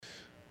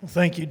Well,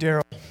 thank you,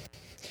 Daryl.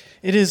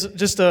 It is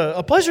just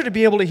a pleasure to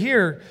be able to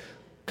hear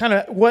kind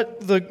of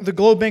what the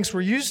globe banks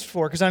were used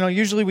for, because I know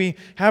usually we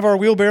have our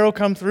wheelbarrow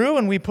come through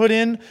and we put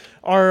in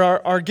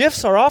our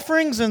gifts, our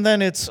offerings, and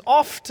then it's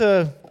off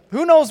to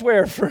who knows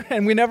where,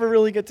 and we never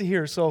really get to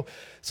hear. So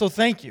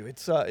thank you.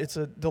 It's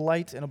a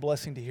delight and a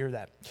blessing to hear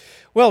that.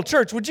 Well,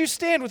 church, would you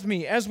stand with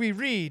me as we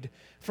read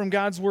from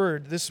God's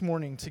Word this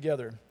morning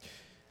together?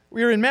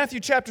 We are in Matthew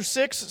chapter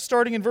 6,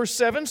 starting in verse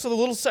 7, so the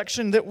little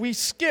section that we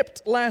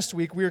skipped last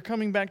week, we are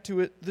coming back to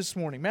it this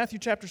morning. Matthew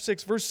chapter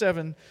 6, verse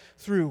 7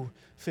 through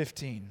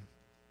 15.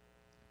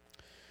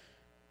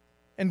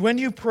 And when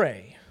you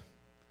pray,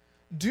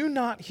 do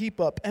not heap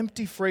up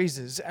empty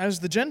phrases as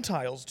the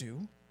Gentiles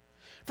do,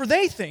 for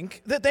they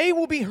think that they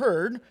will be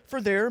heard for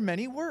their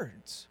many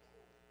words.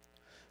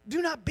 Do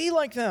not be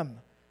like them,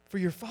 for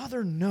your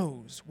Father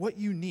knows what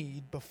you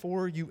need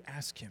before you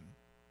ask Him.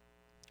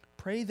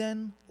 Pray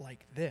then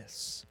like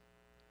this: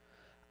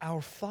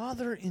 Our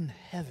Father in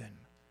heaven,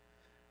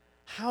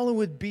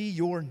 hallowed be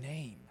your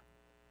name.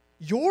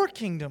 Your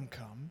kingdom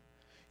come,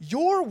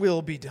 your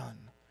will be done,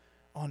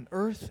 on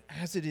earth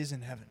as it is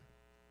in heaven.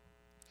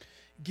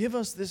 Give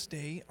us this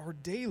day our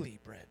daily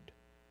bread,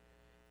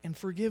 and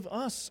forgive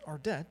us our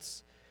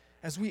debts,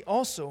 as we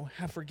also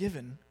have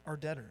forgiven our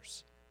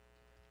debtors.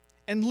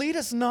 And lead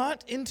us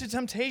not into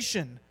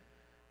temptation,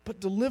 but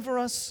deliver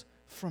us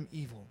from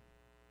evil.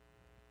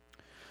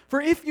 For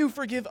if you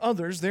forgive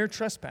others their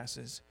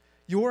trespasses,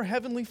 your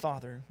heavenly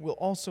Father will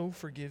also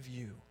forgive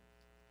you.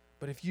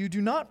 But if you do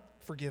not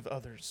forgive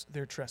others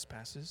their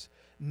trespasses,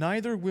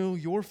 neither will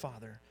your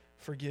Father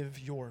forgive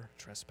your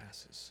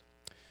trespasses.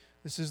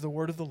 This is the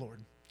word of the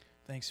Lord.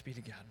 Thanks be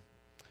to God.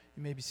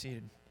 You may be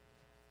seated.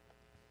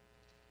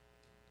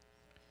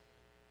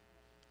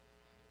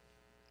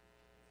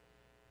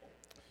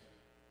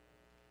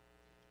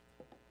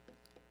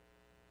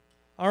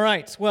 All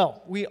right,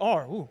 well, we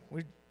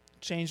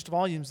changed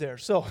volumes there.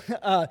 So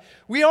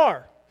we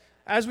are,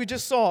 as we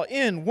just saw,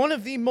 in one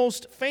of the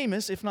most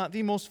famous, if not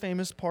the most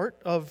famous part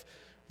of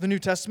the New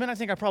Testament. I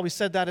think I probably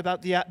said that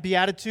about the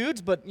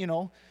Beatitudes, but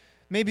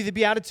maybe the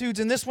Beatitudes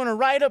and this one are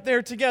right up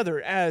there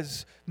together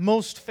as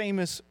most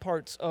famous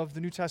parts of the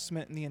New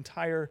Testament and the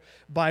entire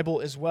Bible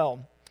as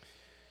well.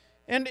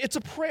 And it's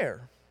a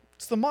prayer.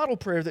 It's the model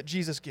prayer that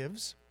Jesus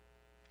gives.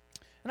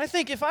 And I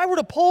think if I were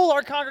to poll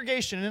our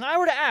congregation and I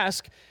were to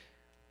ask,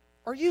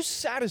 are you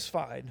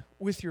satisfied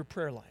with your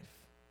prayer life?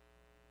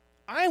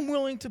 I'm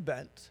willing to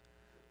bet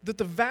that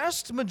the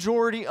vast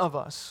majority of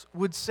us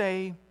would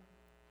say,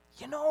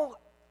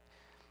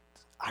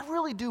 I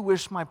really do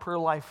wish my prayer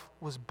life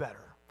was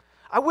better.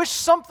 I wish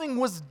something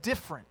was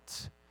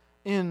different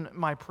in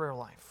my prayer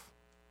life.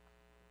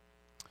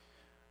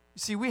 You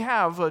see, we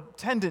have a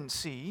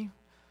tendency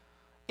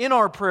in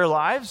our prayer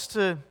lives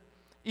to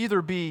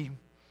either be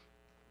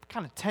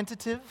kind of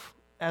tentative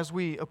as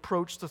we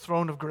approach the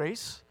throne of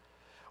grace,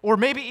 or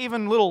maybe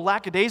even a little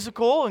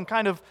lackadaisical and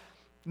kind of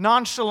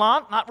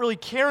nonchalant, not really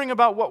caring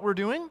about what we're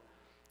doing.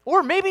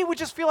 Or maybe we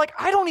just feel like,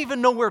 I don't even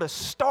know where to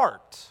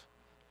start.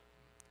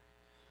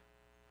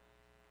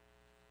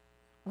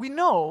 We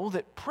know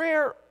that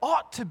prayer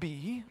ought to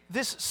be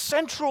this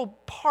central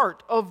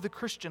part of the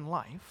Christian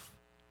life.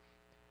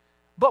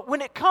 But when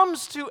it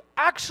comes to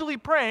actually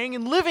praying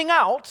and living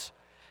out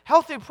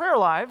healthy prayer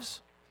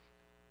lives,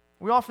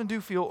 we often do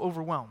feel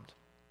overwhelmed.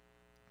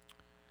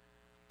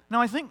 Now,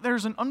 I think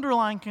there's an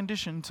underlying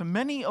condition to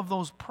many of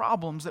those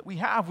problems that we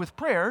have with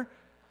prayer,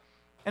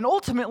 and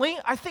ultimately,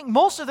 I think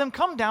most of them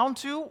come down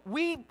to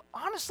we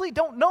honestly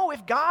don't know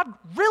if God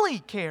really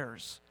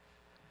cares.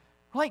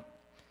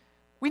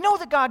 We know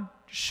that God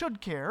should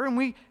care, and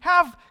we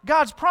have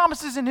God's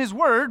promises in His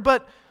Word,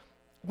 but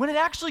when it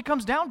actually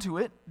comes down to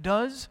it,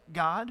 does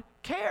God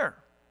care?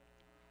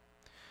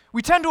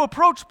 We tend to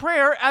approach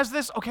prayer as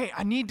this,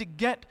 I need to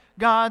get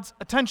God's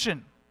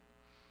attention.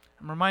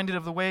 I'm reminded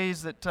of the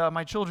ways that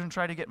my children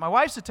try to get my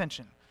wife's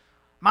attention.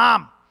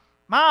 Mom,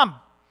 Mom,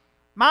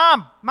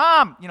 Mom,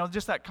 Mom.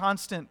 Just that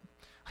constant,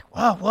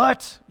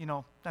 what?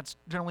 That's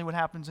generally what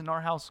happens in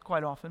our house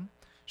quite often.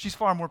 She's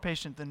far more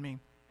patient than me.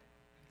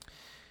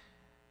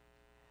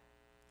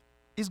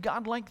 Is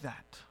God like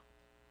that?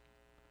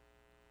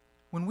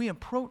 When we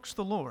approach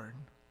the Lord,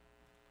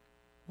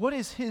 what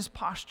is His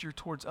posture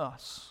towards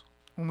us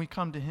when we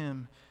come to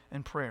Him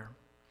in prayer?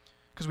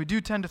 Because we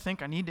do tend to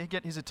think, I need to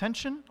get His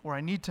attention, or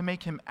I need to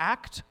make Him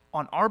act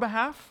on our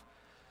behalf.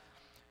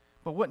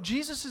 But what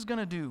Jesus is going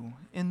to do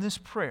in this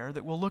prayer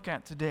that we'll look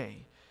at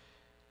today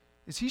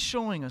is He's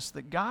showing us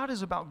that God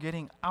is about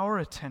getting our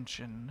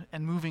attention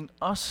and moving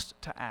us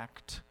to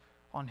act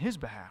on His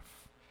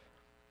behalf.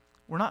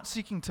 We're not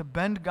seeking to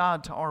bend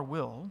God to our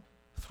will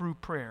through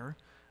prayer,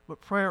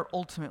 but prayer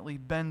ultimately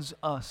bends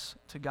us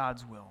to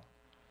God's will.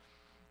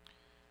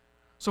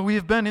 So we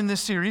have been in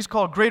this series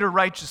called Greater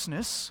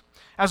Righteousness,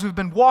 as we've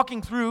been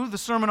walking through the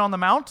Sermon on the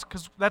Mount,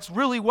 because that's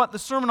really what the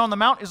Sermon on the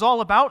Mount is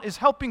all about, is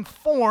helping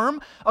form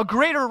a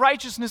greater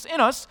righteousness in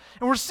us.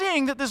 And we're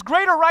seeing that this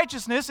greater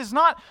righteousness is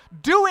not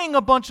doing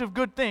a bunch of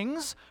good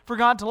things for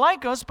God to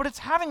like us, but it's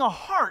having a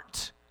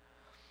heart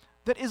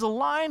that is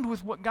aligned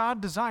with what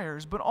God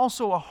desires, but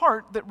also a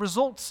heart that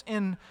results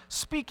in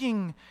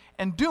speaking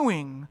and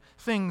doing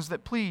things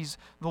that please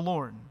the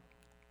Lord.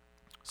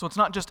 So it's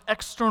not just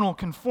external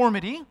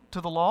conformity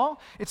to the law.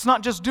 It's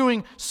not just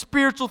doing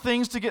spiritual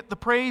things to get the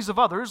praise of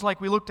others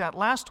like we looked at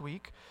last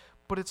week,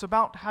 but it's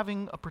about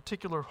having a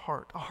particular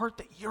heart, a heart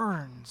that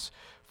yearns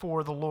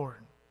for the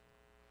Lord.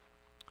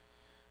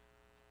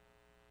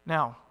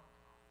 Now,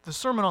 the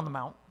Sermon on the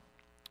Mount,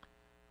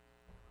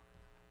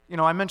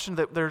 I mentioned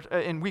that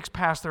in weeks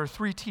past there are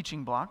 3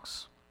 teaching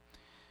blocks,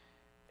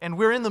 and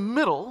we're in the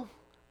middle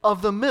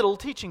of the middle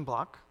teaching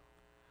block.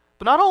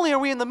 But not only are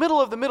we in the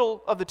middle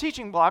of the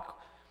teaching block,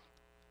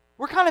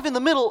 we're kind of in the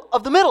middle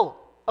of the middle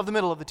of the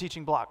middle of the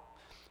teaching block.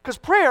 Because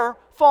prayer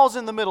falls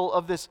in the middle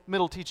of this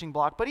middle teaching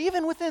block. But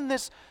even within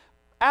this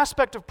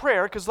aspect of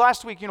prayer, because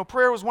last week,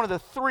 prayer was one of the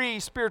 3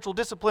 spiritual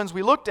disciplines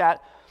we looked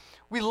at,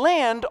 we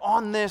land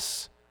on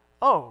this,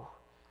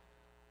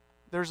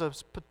 there's a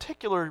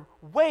particular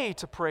way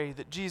to pray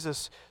that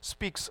Jesus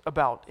speaks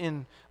about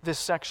in this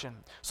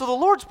section. So the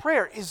Lord's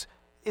Prayer is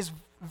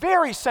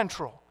very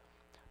central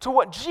to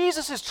what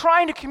Jesus is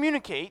trying to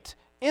communicate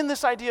in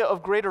this idea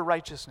of greater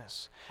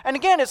righteousness. And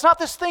again, it's not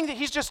this thing that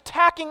he's just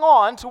tacking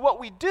on to what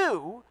we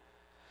do,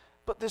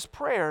 but this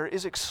prayer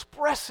is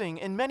expressing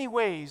in many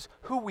ways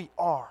who we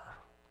are.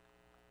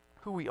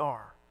 Who we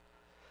are.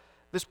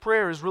 This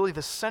prayer is really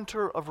the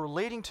center of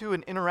relating to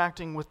and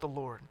interacting with the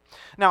Lord.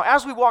 Now,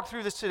 as we walk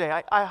through this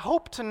today, I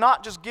hope to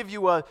not just give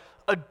you a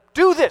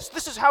do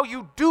this is how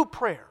you do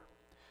prayer.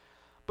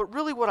 But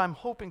really what I'm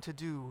hoping to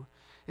do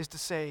is to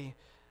say,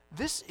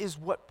 this is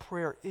what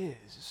prayer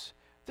is.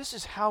 This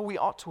is how we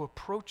ought to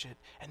approach it,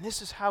 and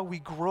this is how we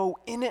grow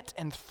in it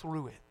and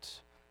through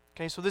it.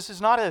 Okay, so this is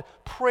not a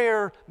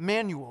prayer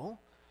manual.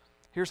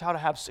 Here's how to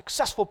have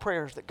successful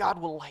prayers that God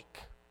will like.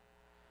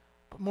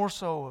 But more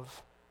so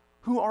of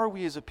who are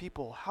we as a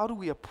people? How do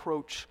we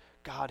approach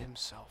God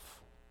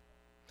himself?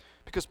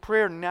 Because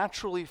prayer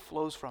naturally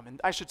flows from, and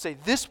I should say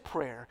this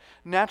prayer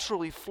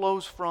naturally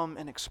flows from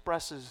and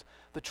expresses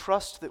the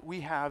trust that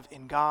we have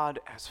in God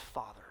as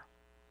Father.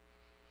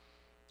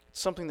 It's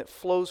something that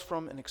flows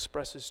from and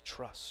expresses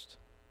trust.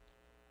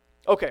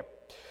 Okay,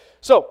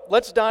 so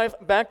let's dive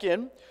back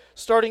in,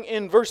 starting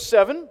in verse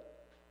 7.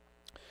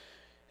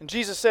 And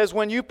Jesus says,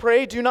 "When you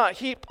pray, do not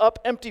heap up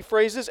empty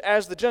phrases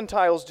as the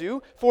Gentiles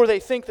do, for they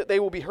think that they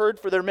will be heard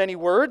for their many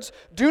words.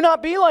 Do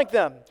not be like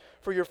them,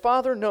 for your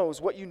Father knows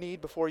what you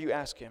need before you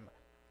ask him."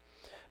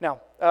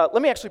 Now,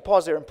 let me actually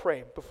pause there and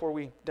pray before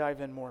we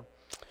dive in more.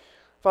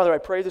 Father, I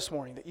pray this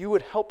morning that you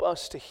would help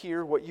us to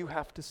hear what you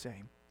have to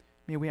say.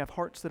 May we have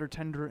hearts that are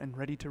tender and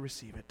ready to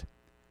receive it.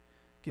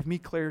 Give me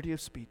clarity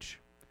of speech.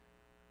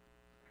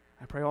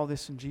 I pray all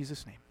this in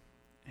Jesus' name.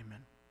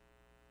 Amen.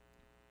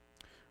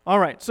 All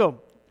right,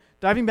 so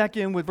diving back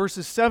in with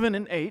verses 7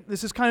 and 8,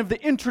 this is kind of the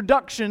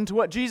introduction to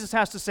what Jesus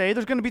has to say.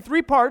 There's going to be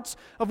 3 parts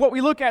of what we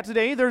look at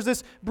today. There's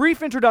this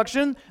brief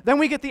introduction, then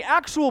we get the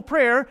actual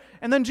prayer,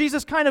 and then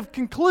Jesus kind of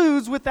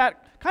concludes with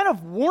that kind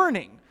of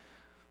warning,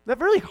 that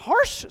really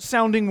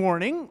harsh-sounding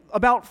warning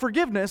about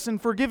forgiveness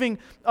and forgiving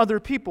other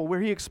people,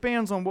 where he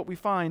expands on what we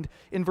find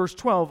in verse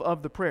 12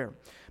 of the prayer.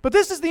 But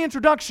this is the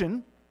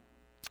introduction,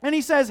 and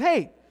he says,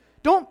 hey,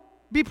 don't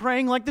be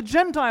praying like the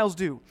Gentiles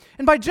do.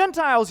 And by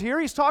Gentiles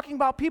here, he's talking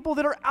about people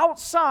that are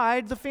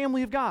outside the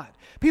family of God,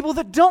 people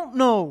that don't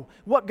know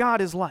what God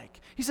is like.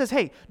 He says,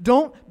 hey,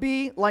 don't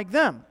be like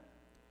them.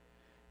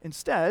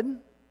 Instead,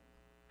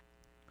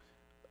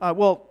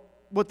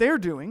 what they're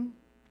doing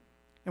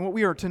and what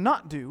we are to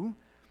not do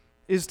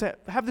is to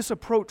have this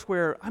approach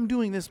where I'm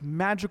doing this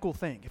magical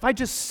thing. If I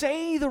just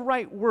say the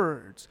right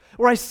words,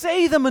 or I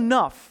say them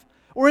enough,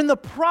 or in the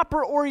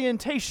proper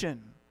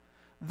orientation,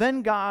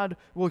 then God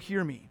will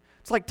hear me.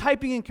 It's like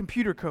typing in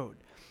computer code.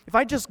 If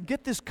I just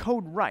get this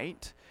code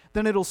right,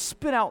 then it'll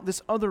spit out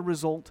this other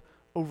result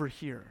over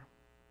here.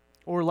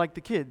 Or like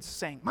the kids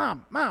saying,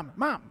 "Mom, Mom,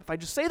 Mom." If I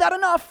just say that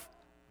enough,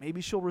 maybe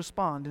she'll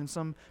respond in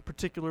some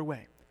particular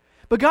way.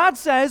 But God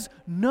says,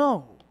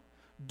 no,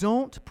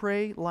 don't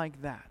pray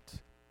like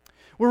that.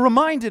 We're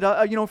reminded,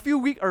 a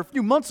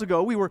few months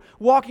ago, we were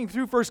walking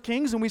through 1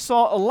 Kings and we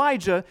saw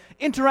Elijah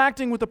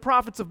interacting with the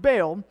prophets of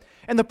Baal.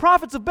 And the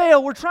prophets of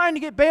Baal were trying to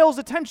get Baal's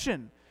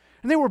attention.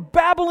 And they were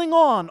babbling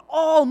on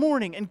all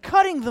morning and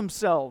cutting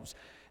themselves,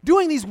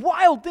 doing these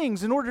wild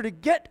things in order to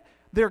get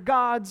their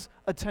God's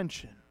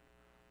attention.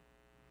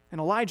 And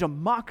Elijah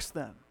mocks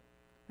them.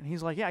 And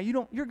he's like,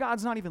 your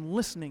God's not even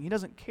listening. He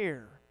doesn't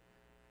care.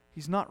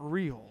 He's not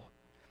real.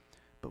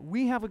 But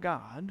we have a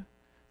God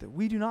that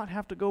we do not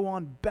have to go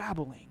on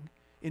babbling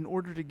in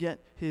order to get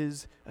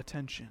his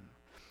attention.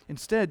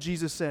 Instead,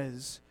 Jesus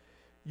says,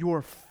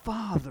 your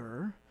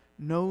Father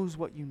knows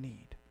what you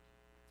need.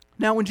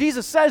 Now, when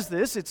Jesus says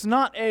this, it's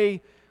not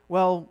he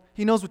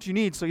knows what you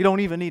need, so you don't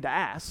even need to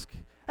ask.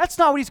 That's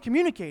not what he's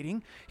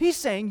communicating. He's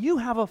saying you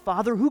have a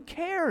Father who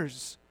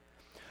cares.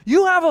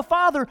 You have a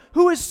Father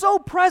who is so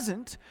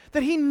present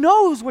that he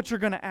knows what you're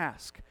going to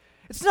ask.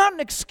 It's not an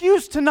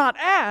excuse to not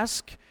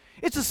ask.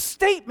 It's a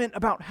statement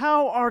about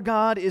how our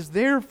God is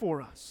there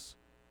for us.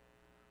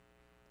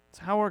 It's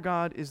how our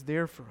God is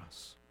there for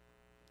us.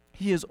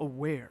 He is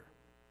aware.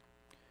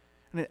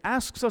 And it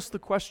asks us the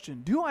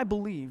question, do I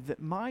believe that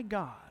my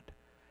God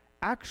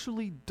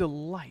actually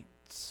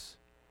delights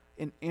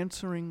in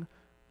answering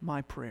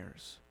my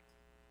prayers?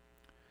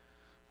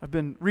 I've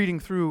been reading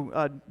through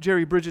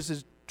Jerry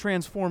Bridges'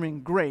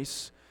 Transforming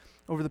Grace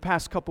over the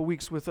past couple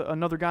weeks with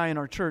another guy in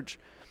our church,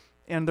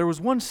 and there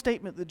was one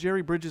statement that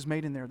Jerry Bridges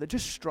made in there that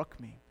just struck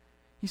me.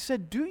 He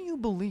said, do you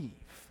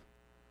believe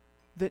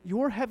that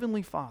your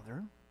Heavenly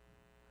Father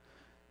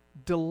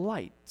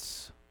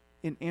delights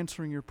in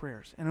answering your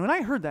prayers? And when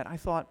I heard that, I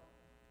thought,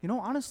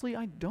 honestly,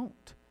 I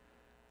don't.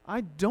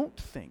 I don't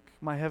think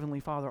my Heavenly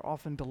Father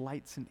often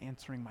delights in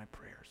answering my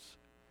prayers.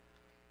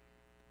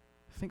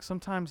 I think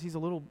sometimes He's a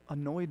little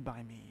annoyed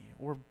by me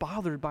or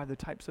bothered by the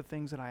types of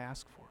things that I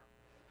ask for.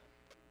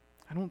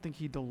 I don't think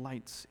He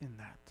delights in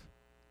that.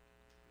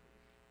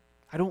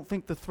 I don't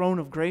think the throne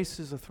of grace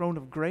is a throne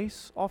of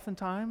grace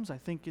oftentimes. I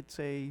think it's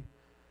a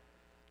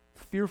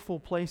fearful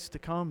place to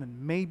come,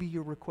 and maybe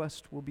your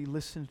request will be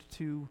listened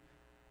to,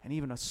 and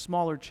even a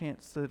smaller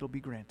chance that it'll be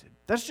granted.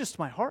 That's just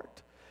my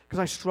heart, because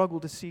I struggle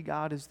to see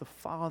God as the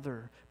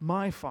Father,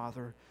 my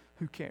Father,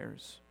 who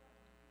cares.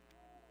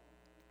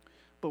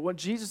 But what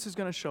Jesus is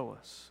going to show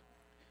us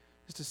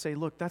is to say,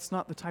 look, that's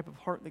not the type of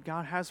heart that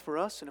God has for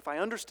us, and if I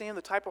understand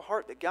the type of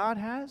heart that God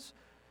has,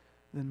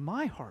 then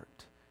my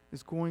heart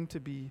is going to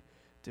be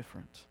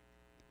different.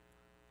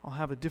 I'll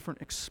have a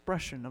different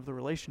expression of the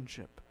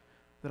relationship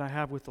that I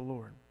have with the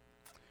Lord.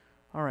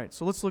 All right,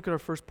 so let's look at our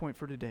first point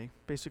for today,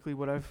 basically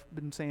what I've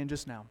been saying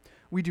just now.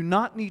 We do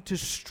not need to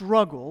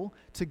struggle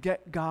to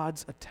get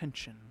God's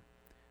attention.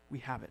 We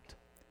have it.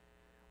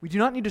 We do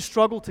not need to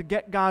struggle to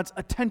get God's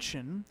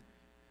attention.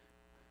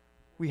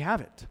 We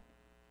have it.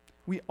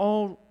 We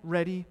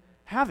already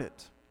have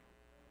it.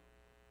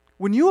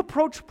 When you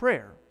approach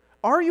prayer,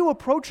 are you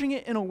approaching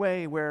it in a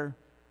way where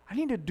I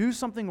need to do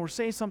something or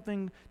say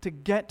something to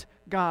get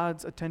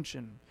God's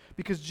attention?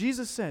 Because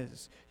Jesus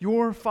says,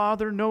 your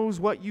Father knows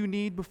what you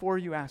need before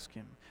you ask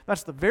Him.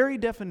 That's the very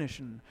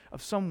definition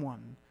of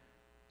someone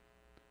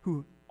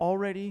who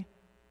already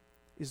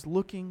is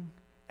looking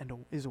and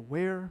is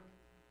aware,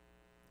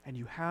 and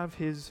you have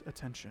His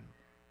attention.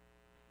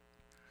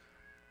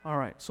 All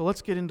right, so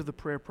let's get into the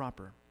prayer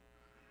proper.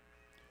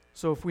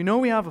 So if we know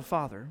we have a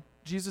Father,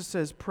 Jesus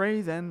says, pray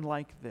then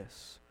like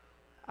this.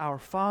 Our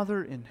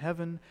Father in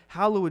heaven,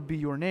 hallowed be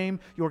your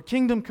name. Your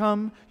kingdom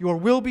come, your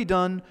will be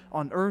done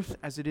on earth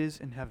as it is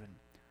in heaven.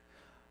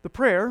 The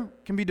prayer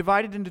can be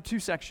divided into two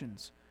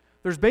sections.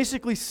 There's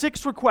basically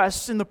 6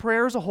 requests in the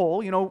prayer as a whole.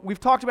 We've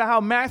talked about how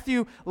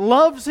Matthew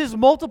loves his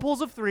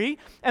multiples of 3,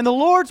 and the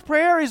Lord's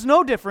Prayer is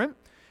no different.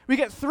 We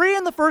get 3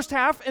 in the first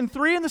half and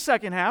 3 in the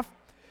second half.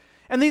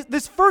 And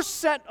this first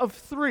set of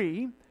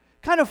 3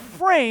 kind of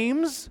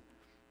frames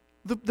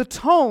the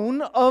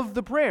tone of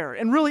the prayer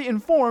and really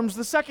informs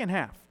the second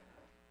half.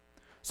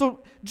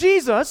 So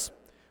Jesus,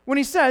 when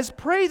He says,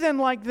 pray then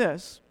like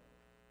this,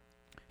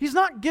 He's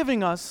not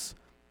giving us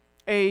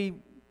a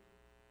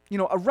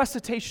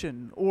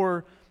recitation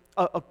or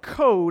a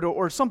code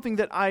or something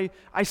that I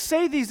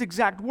say these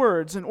exact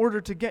words in order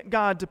to get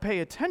God to pay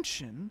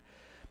attention,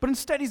 but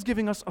instead He's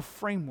giving us a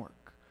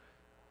framework.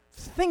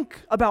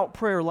 Think about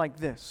prayer like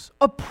this.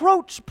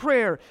 Approach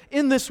prayer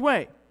in this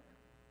way.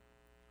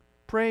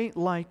 Pray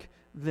like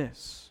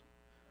this.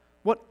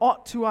 What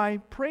ought to I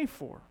pray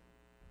for?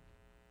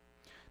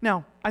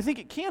 Now, I think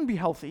it can be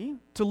healthy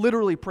to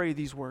literally pray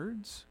these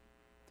words,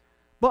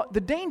 but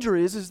the danger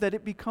is that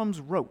it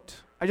becomes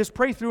rote. I just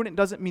pray through and it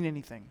doesn't mean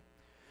anything.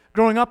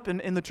 Growing up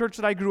in the church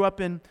that I grew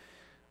up in,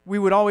 we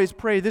would always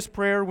pray this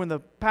prayer when the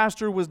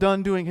pastor was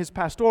done doing his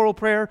pastoral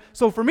prayer.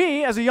 So for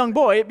me, as a young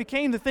boy, it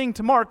became the thing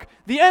to mark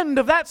the end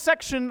of that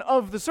section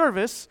of the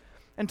service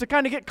and to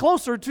kind of get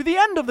closer to the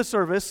end of the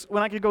service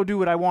when I could go do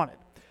what I wanted.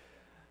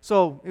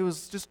 So it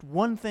was just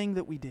one thing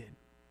that we did.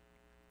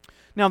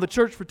 Now, the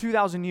church for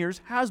 2,000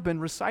 years has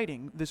been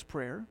reciting this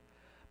prayer,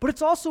 but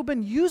it's also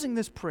been using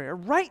this prayer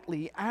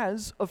rightly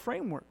as a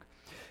framework.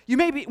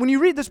 When you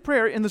read this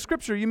prayer in the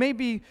Scripture, you may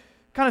be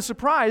kind of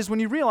surprised when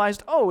you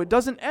realized, it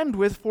doesn't end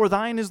with, for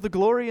thine is the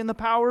glory and the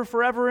power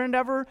forever and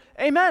ever,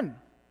 amen.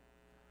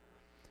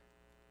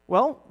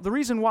 Well, the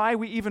reason why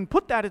we even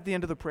put that at the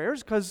end of the prayer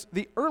is because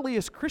the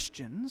earliest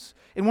Christians,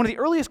 in one of the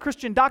earliest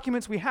Christian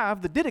documents we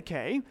have, the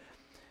Didache,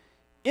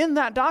 in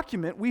that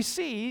document we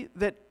see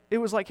that it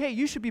was like, hey,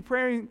 you should be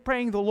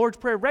praying the Lord's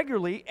Prayer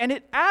regularly, and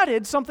it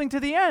added something to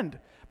the end.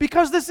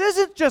 Because this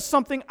isn't just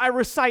something I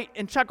recite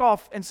and check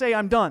off and say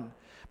I'm done,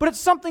 but it's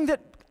something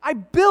that I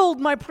build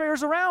my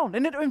prayers around,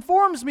 and it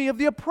informs me of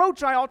the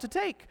approach I ought to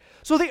take.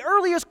 So the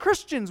earliest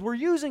Christians were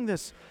using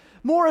this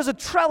more as a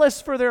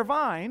trellis for their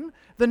vine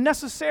than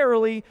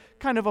necessarily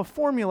kind of a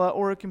formula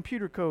or a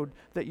computer code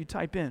that you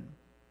type in.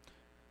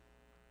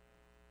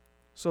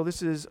 So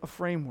this is a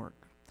framework.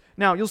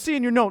 Now, you'll see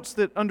in your notes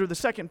that under the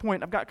second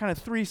point, I've got kind of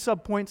 3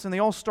 subpoints, and they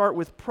all start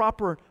with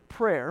proper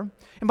prayer.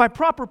 And by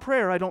proper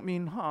prayer, I don't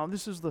mean,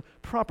 this is the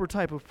proper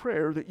type of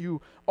prayer that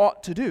you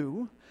ought to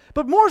do,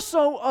 but more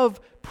so of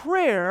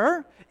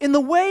prayer in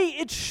the way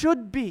it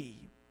should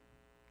be.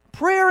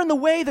 prayer in the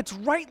way that's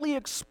rightly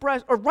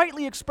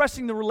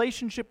expressing the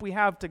relationship we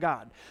have to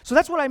God. So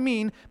that's what I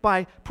mean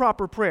by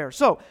proper prayer.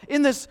 So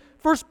in this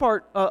first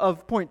part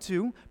of point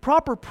 2,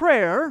 proper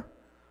prayer,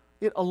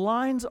 it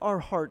aligns our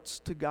hearts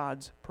to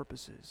God's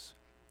purposes.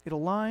 It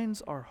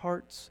aligns our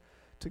hearts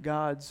to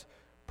God's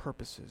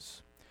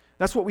purposes.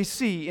 That's what we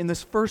see in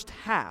this first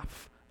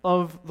half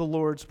of the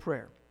Lord's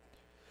Prayer.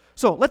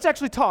 So let's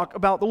actually talk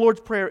about the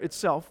Lord's Prayer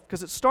itself,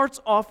 because it starts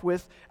off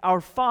with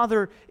our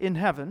Father in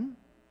heaven.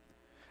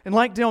 And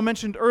like Dale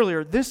mentioned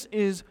earlier, this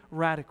is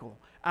radical.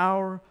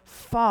 Our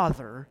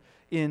Father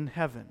in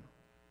heaven.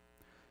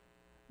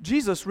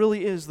 Jesus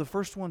really is the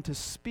first one to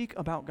speak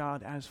about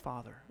God as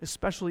Father,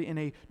 especially in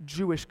a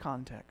Jewish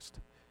context.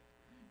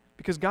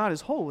 Because God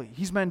is holy,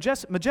 He's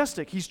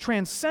majestic, He's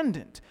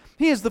transcendent.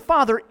 He is the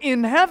Father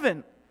in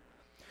heaven.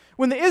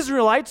 When the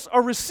Israelites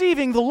are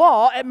receiving the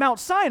law at Mount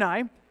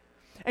Sinai,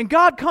 and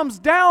God comes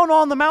down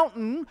on the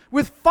mountain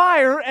with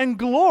fire and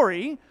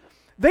glory,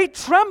 they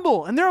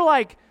tremble, and they're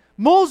like,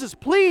 Moses,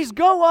 please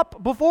go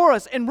up before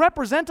us and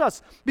represent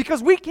us,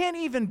 because we can't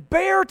even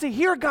bear to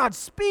hear God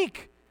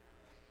speak.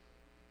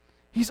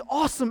 He's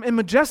awesome and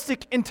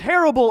majestic and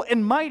terrible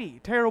and mighty,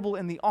 terrible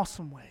in the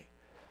awesome way.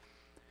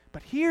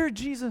 But here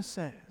Jesus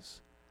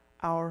says,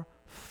 our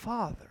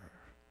Father.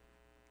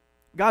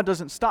 God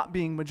doesn't stop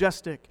being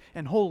majestic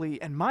and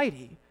holy and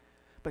mighty,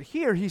 but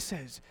here he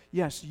says,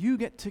 yes, you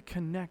get to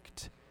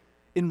connect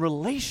in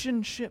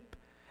relationship,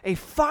 a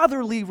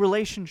fatherly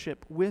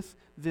relationship with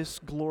this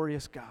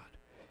glorious God.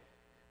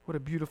 What a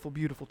beautiful,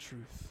 beautiful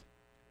truth.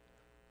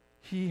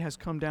 He has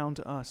come down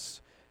to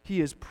us.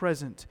 He is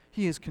present.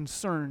 He is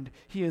concerned.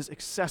 He is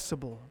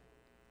accessible.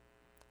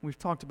 We've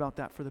talked about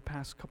that for the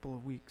past couple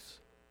of weeks.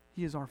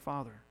 He is our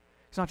Father.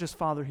 He's not just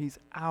Father, He's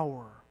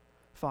our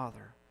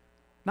Father.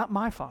 Not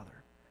my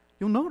Father.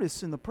 You'll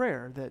notice in the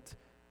prayer that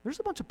there's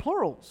a bunch of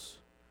plurals.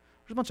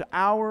 There's a bunch of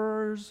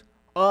ours,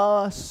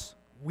 us,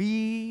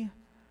 we.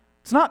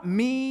 It's not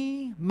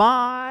me,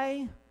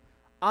 my,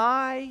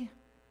 I.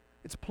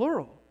 It's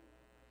plural.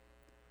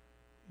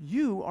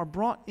 You are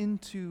brought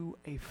into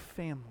a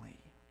family.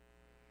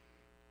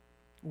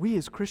 We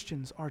as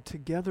Christians are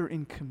together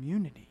in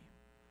community.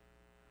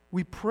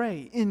 We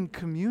pray in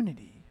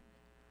community.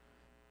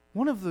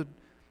 One of the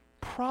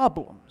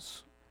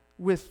problems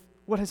with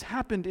what has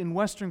happened in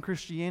Western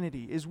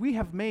Christianity is we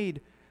have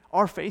made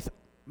our faith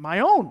my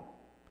own.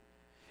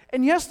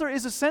 And yes, there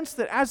is a sense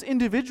that as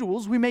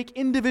individuals, we make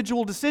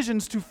individual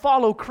decisions to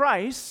follow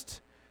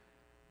Christ,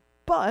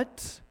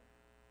 but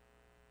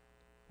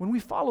when we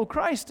follow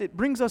Christ, it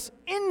brings us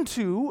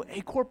into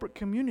a corporate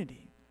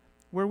community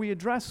where we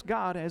address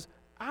God as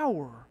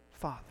our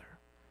Father.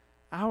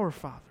 Our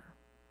Father.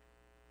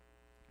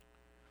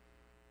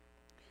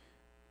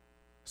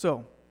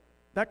 So,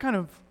 that kind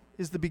of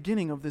is the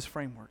beginning of this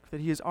framework, that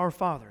He is our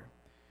Father.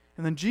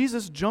 And then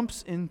Jesus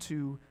jumps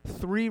into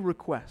 3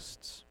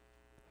 requests.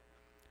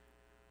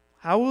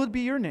 How will it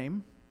be your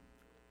name,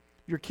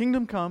 your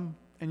kingdom come,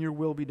 and your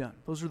will be done?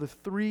 Those are the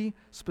 3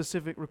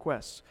 specific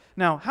requests.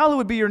 Now,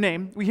 hallowed be your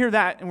name, we hear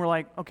that and we're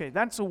like, okay,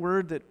 that's a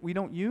word that we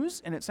don't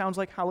use and it sounds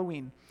like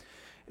Halloween.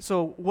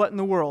 So what in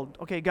the world?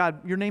 Okay,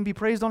 God, your name be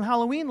praised on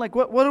Halloween? Like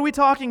what are we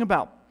talking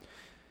about?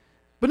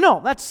 But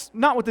no, that's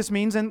not what this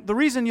means. And the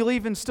reason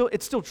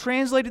it's still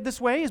translated this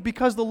way is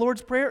because the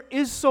Lord's Prayer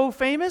is so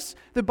famous.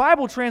 The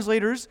Bible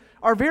translators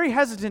are very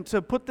hesitant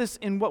to put this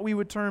in what we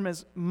would term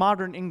as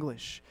modern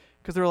English,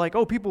 because they're like,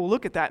 oh, people will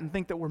look at that and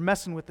think that we're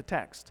messing with the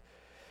text.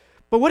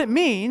 But what it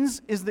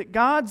means is that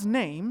God's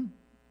name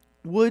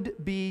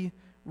would be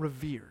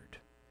revered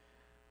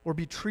or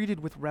be treated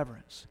with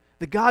reverence.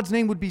 That God's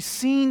name would be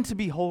seen to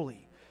be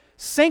holy.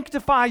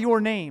 Sanctify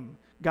your name,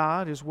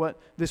 God, is what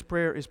this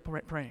prayer is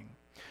praying.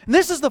 And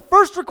this is the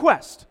first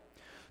request.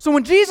 So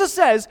when Jesus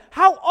says,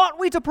 how ought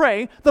we to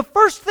pray, the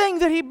first thing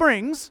that He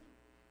brings,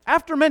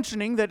 after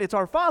mentioning that it's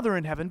our Father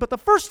in heaven, but the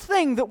first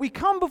thing that we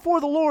come before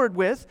the Lord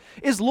with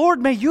is,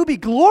 Lord, may you be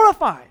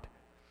glorified.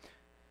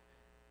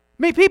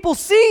 May people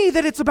see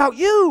that it's about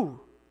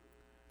you,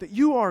 that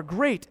you are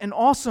great and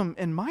awesome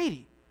and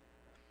mighty.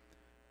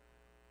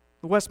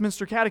 The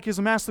Westminster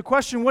Catechism asks the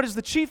question, what is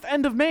the chief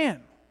end of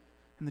man?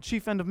 And the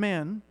chief end of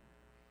man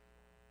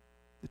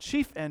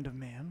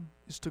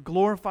is to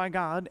glorify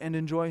God and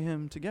enjoy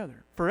Him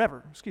together.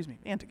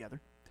 And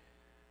together.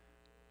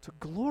 To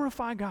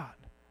glorify God.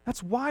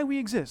 That's why we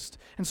exist.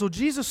 And so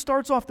Jesus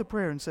starts off the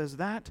prayer and says,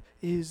 that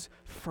is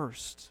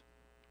first.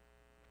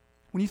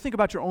 When you think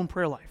about your own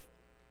prayer life,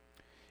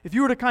 if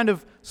you were to kind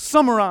of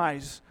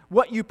summarize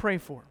what you pray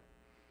for,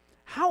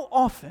 how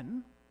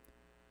often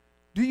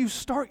do you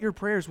start your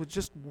prayers with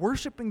just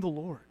worshiping the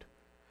Lord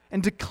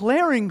and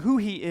declaring who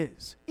He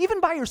is, even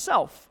by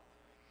yourself?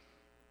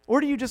 Or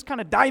do you just kind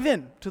of dive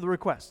in to the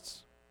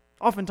requests?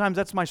 Oftentimes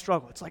that's my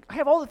struggle. It's like I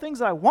have all the things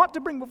that I want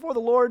to bring before the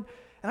Lord,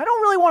 and I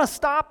don't really want to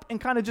stop and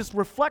kind of just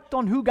reflect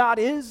on who God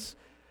is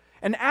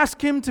and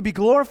ask Him to be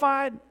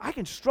glorified. I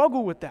can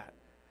struggle with that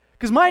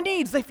because my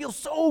needs, they feel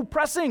so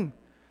pressing.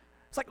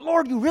 It's like,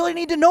 Lord, you really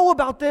need to know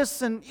about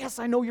this, and yes,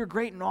 I know you're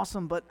great and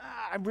awesome, but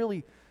I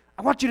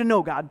want you to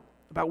know, God.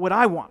 about what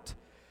I want.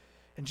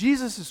 And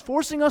Jesus is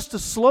forcing us to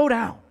slow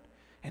down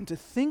and to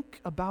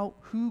think about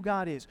who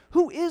God is.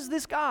 Who is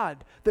this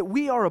God that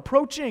we are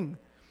approaching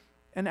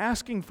and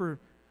asking for,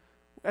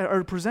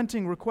 or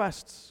presenting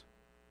requests?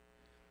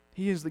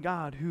 He is the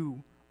God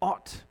who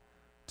ought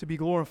to be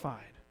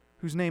glorified,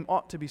 whose name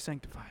ought to be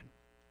sanctified.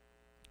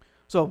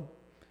 So,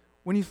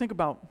 when you think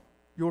about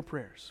your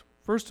prayers,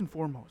 first and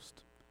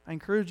foremost, I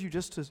encourage you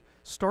just to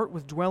start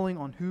with dwelling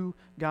on who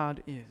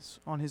God is,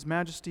 on His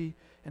majesty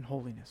and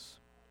holiness.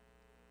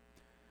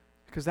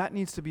 Because that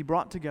needs to be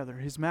brought together,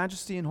 His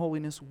majesty and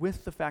holiness,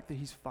 with the fact that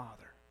He's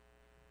Father.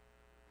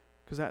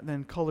 Because that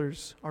then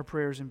colors our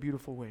prayers in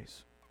beautiful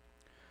ways.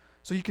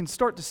 So you can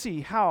start to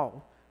see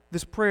how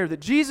this prayer that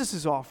Jesus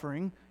is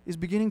offering is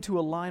beginning to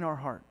align our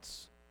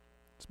hearts.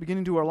 It's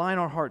beginning to align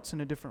our hearts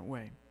in a different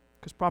way.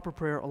 Because proper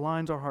prayer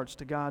aligns our hearts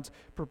to God's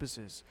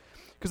purposes.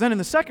 Because then in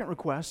the second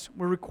request,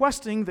 we're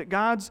requesting that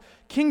God's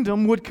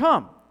kingdom would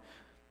come.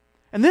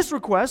 And this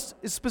request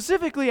is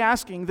specifically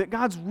asking that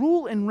God's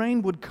rule and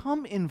reign would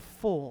come in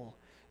full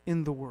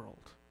in the world.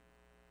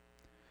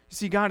 You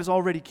see, God is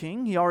already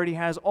king. He already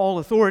has all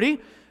authority.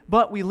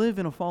 But we live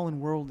in a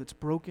fallen world that's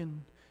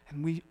broken.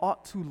 And we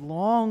ought to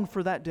long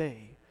for that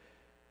day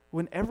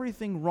when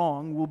everything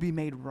wrong will be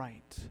made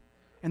right.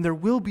 And there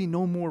will be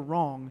no more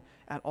wrong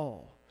at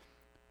all.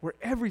 Where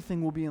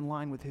everything will be in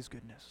line with His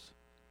goodness.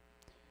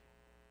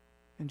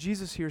 And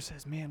Jesus here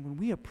says, man, when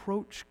we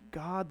approach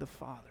God the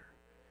Father,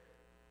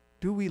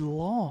 do we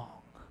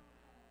long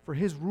for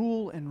His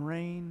rule and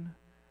reign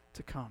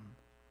to come?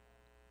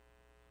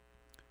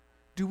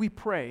 Do we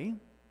pray,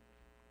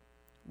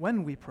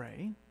 when we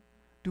pray,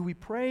 do we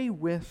pray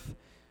with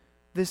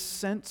this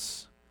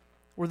sense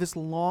or this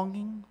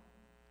longing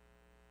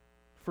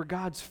for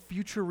God's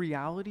future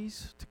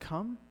realities to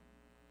come?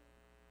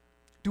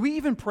 Do we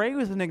even pray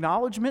with an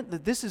acknowledgement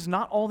that this is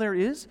not all there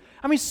is?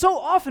 I mean, so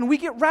often we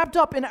get wrapped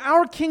up in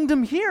our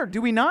kingdom here,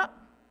 do we not?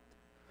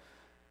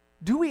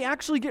 Do we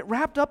actually get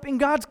wrapped up in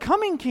God's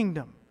coming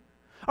kingdom?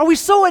 Are we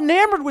so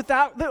enamored with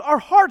that our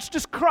hearts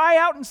just cry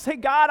out and say,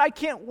 God, I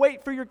can't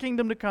wait for your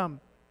kingdom to come?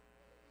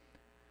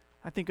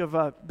 I think of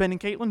Ben and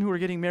Caitlin, who are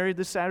getting married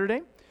this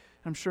Saturday.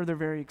 I'm sure they're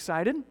very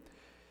excited.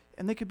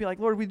 And they could be like,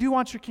 Lord, we do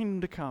want your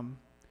kingdom to come,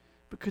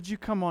 but could you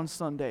come on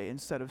Sunday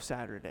instead of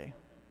Saturday?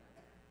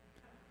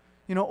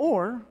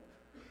 Or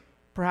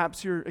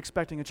perhaps you're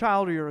expecting a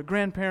child, or you're a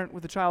grandparent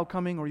with a child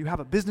coming, or you have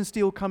a business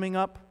deal coming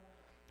up,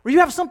 or you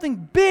have something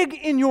big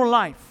in your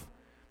life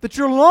that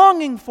you're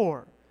longing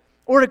for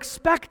or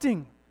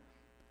expecting.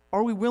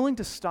 Are we willing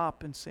to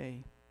stop and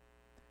say,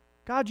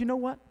 God, you know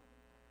what?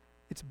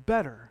 It's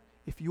better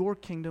if your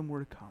kingdom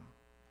were to come.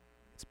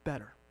 It's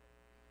better.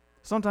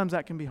 Sometimes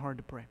that can be hard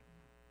to pray,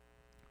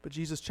 but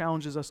Jesus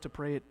challenges us to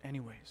pray it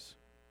anyways.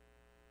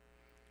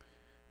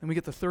 Then we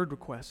get the third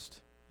request.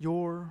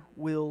 Your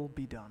will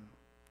be done.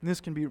 And this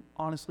can be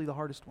honestly the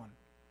hardest one.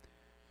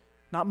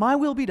 Not my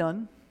will be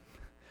done.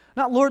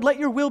 Not, Lord, let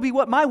your will be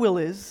what my will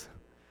is.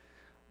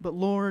 But,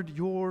 Lord,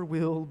 your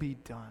will be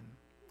done.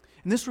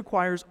 And this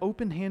requires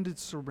open-handed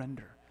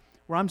surrender,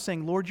 where I'm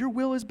saying, Lord, your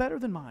will is better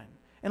than mine.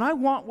 And I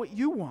want what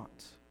you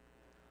want.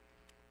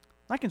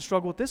 I can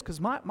struggle with this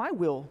because my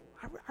will,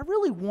 I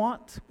really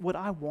want what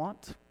I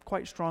want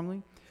quite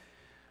strongly.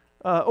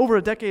 Over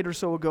a decade or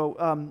so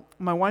ago,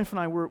 my wife and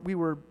I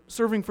were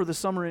serving for the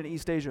summer in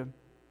East Asia.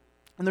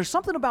 And there's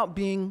something about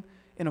being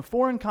in a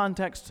foreign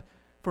context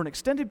for an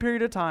extended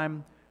period of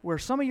time where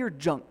some of your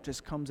junk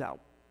just comes out.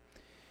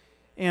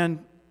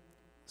 And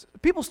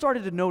people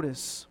started to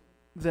notice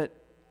that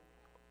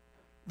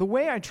the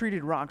way I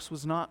treated Rox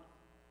was not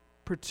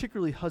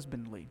particularly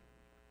husbandly.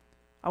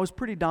 I was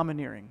pretty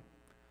domineering.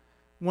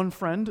 One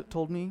friend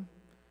told me,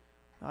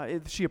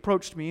 she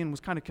approached me and was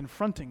kind of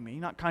confronting me.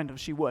 Not kind of,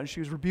 she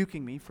was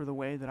rebuking me for the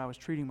way that I was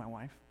treating my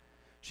wife.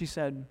 She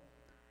said,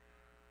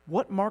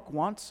 what Mark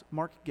wants,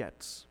 Mark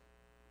gets.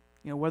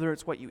 Whether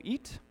it's what you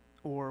eat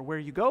or where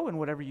you go and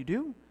whatever you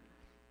do,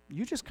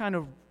 you just kind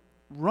of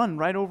run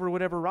right over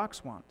whatever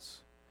Rox wants.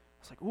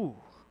 I was like, ooh,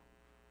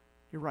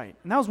 you're right.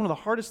 And that was one of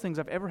the hardest things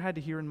I've ever had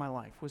to hear in my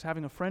life, was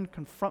having a friend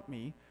confront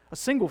me, a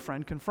single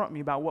friend confront me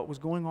about what was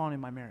going on in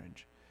my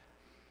marriage.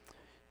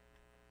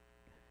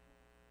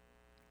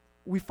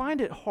 We find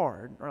it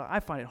hard, or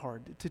I find it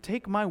hard, to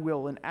take my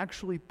will and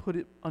actually put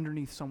it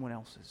underneath someone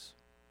else's.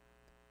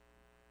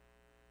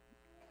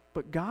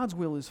 But God's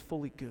will is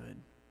fully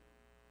good.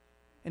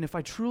 And if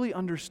I truly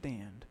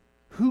understand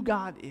who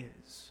God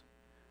is,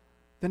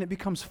 then it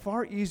becomes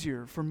far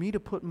easier for me to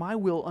put my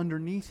will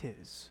underneath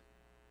His,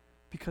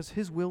 because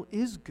His will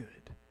is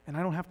good, and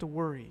I don't have to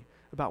worry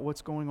about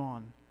what's going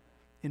on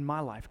in my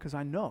life, because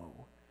I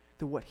know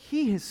that what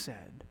He has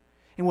said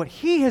and what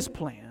He has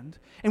planned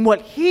and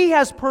what He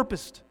has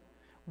purposed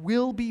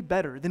will be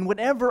better than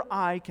whatever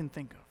I can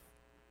think of.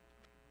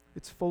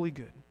 It's fully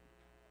good.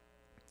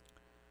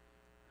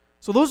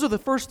 So those are the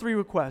first three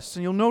requests,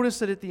 and you'll notice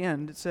that at the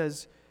end it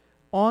says,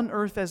 on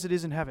earth as it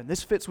is in heaven.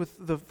 This fits with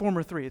the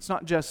former three. It's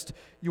not just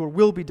your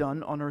will be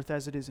done on earth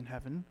as it is in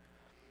heaven.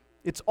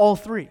 It's all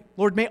three.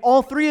 Lord, may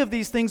all three of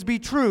these things be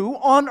true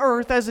on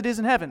earth as it is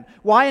in heaven.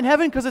 Why in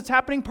heaven? Because it's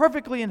happening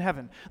perfectly in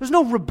heaven. There's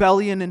no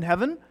rebellion in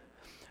heaven.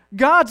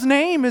 God's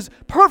name is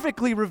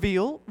perfectly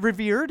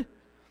revered.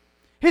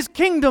 His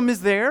kingdom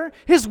is there.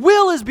 His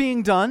will is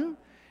being done.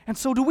 And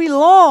so do we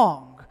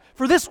long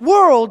for this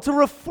world to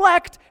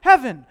reflect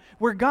heaven,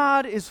 where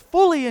God is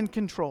fully in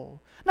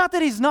control. Not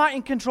that He's not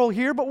in control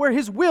here, but where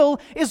His will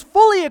is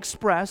fully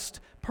expressed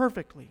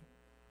perfectly.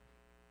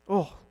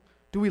 Oh,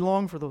 do we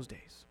long for those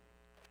days?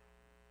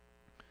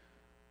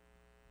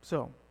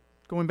 So,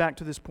 going back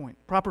to this point,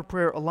 proper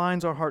prayer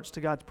aligns our hearts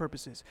to God's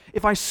purposes.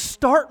 If I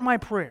start my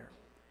prayer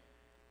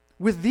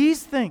with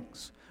these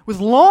things, with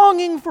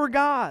longing for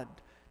God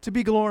to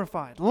be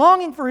glorified,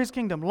 longing for His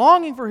kingdom,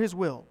 longing for His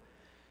will,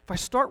 if I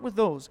start with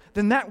those,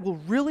 then that will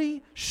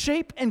really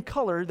shape and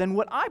color then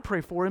what I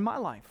pray for in my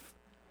life.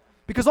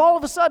 Because all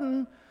of a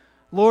sudden,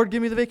 Lord,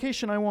 give me the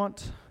vacation I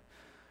want.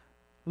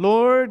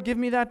 Lord, give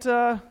me that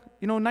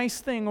nice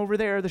thing over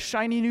there, the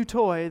shiny new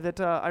toy that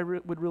I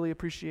would really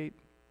appreciate.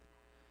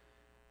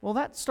 Well,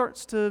 that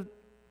starts to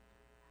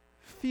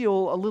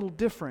feel a little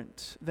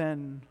different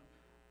than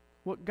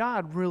what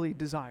God really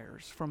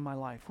desires from my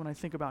life when I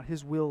think about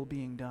His will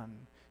being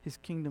done, His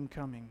kingdom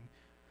coming.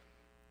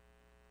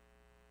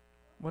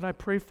 What I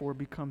pray for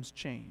becomes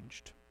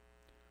changed.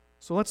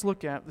 So let's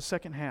look at the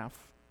second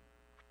half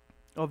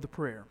of the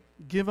prayer.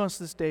 Give us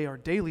this day our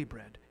daily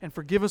bread, and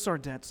forgive us our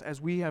debts as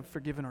we have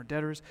forgiven our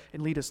debtors,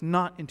 and lead us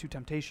not into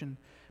temptation,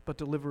 but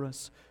deliver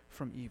us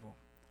from evil.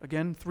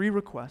 Again, three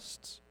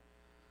requests.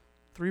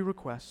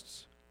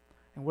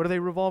 And what do they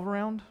revolve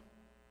around?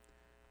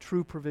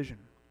 True provision.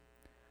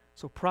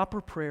 So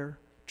proper prayer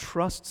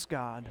trusts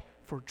God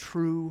for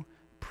true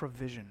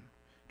provision.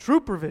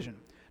 True provision.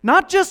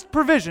 Not just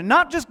provision,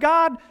 not just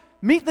God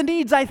meet the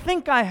needs I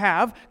think I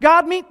have,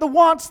 God meet the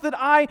wants that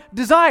I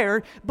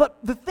desire, but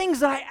the things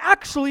that I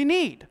actually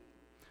need.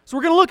 So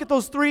we're going to look at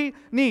those three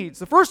needs.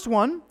 The first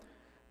one,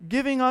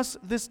 giving us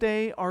this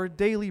day our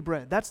daily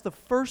bread. That's the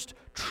first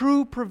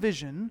true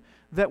provision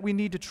that we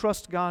need to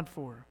trust God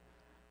for.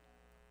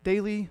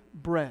 Daily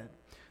bread.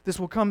 This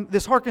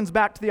harkens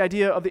back to the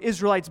idea of the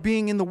Israelites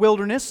being in the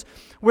wilderness,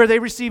 where they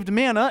received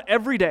manna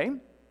every day,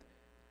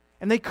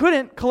 and they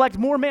couldn't collect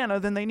more manna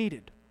than they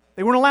needed.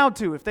 They weren't allowed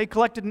to. If they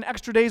collected an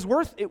extra day's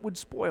worth, it would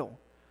spoil.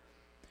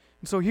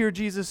 And so here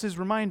Jesus is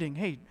reminding,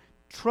 hey,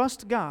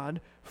 trust God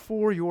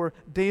for your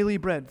daily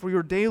bread, for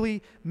your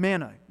daily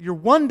manna, your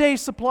one-day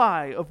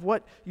supply of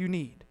what you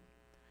need.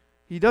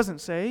 He doesn't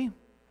say,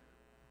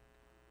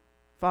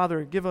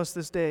 Father, give us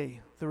this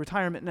day the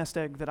retirement nest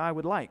egg that I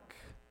would like,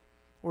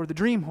 or the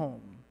dream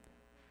home,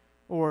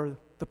 or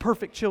the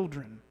perfect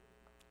children,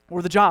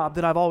 or the job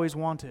that I've always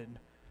wanted,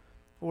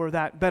 or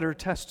that better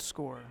test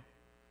score,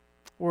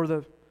 or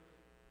the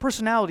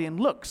personality and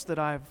looks that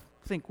I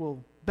think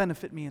will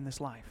benefit me in this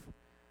life.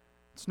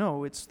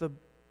 It's the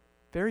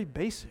very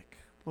basic.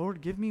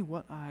 Lord, give me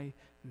what I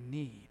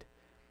need.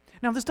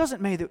 Now, this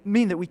doesn't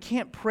mean that we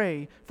can't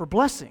pray for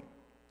blessing,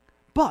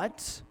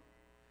 but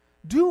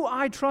do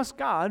I trust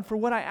God for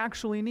what I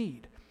actually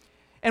need?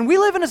 And we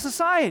live in a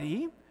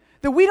society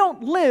that we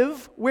don't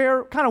live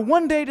where kind of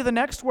one day to the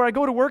next, where I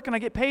go to work and I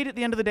get paid at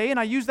the end of the day and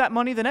I use that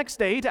money the next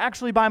day to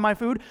actually buy my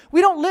food.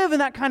 We don't live in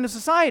that kind of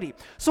society.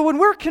 So when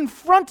we're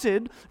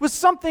confronted with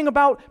something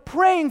about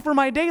praying for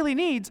my daily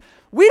needs,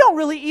 we don't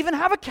really even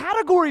have a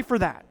category for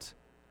that.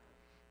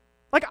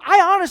 Like,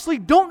 I honestly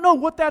don't know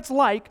what that's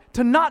like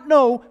to not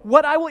know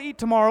what I will eat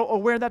tomorrow or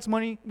where that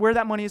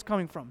money is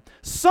coming from.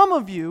 Some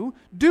of you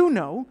do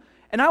know,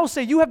 and I will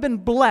say you have been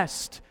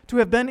blessed to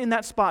have been in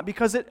that spot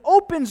because it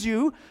opens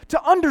you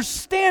to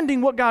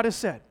understanding what God has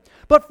said.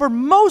 But for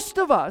most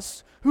of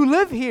us who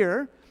live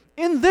here,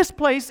 in this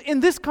place,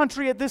 in this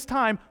country at this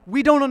time,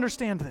 we don't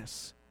understand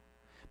this.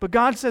 But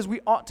God says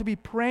we ought to be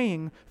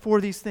praying for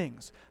these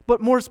things.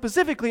 But more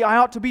specifically, I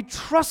ought to be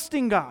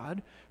trusting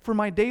God for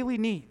my daily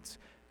needs.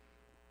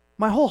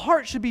 My whole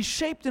heart should be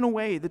shaped in a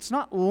way that's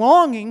not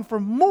longing for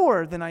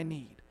more than I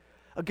need.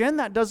 Again,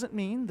 that doesn't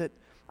mean that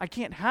I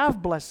can't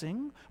have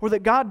blessing, or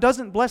that God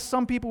doesn't bless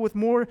some people with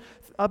more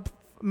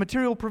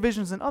material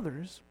provisions than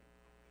others.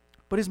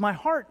 But is my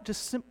heart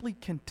just simply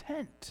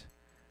content?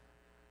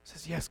 It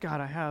says, yes,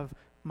 God, I have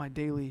my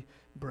daily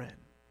bread.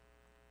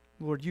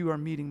 Lord, you are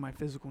meeting my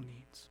physical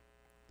needs.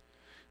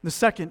 The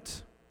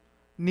second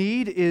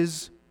need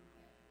is,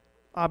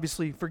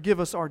 obviously,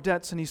 forgive us our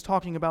debts, and he's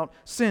talking about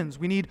sins.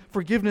 We need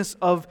forgiveness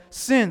of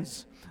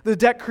sins. The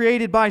debt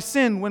created by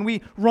sin when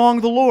we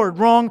wrong the Lord,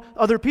 wrong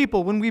other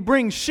people, when we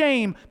bring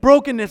shame,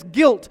 brokenness,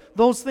 guilt,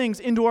 those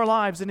things into our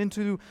lives and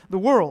into the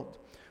world.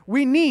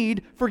 We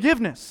need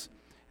forgiveness,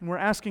 and we're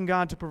asking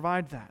God to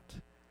provide that.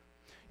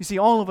 You see,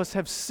 all of us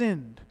have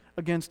sinned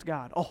against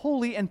God, a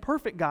holy and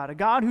perfect God, a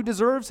God who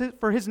deserves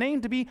for His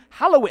name to be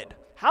hallowed.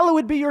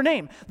 Hallowed be your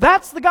name.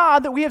 That's the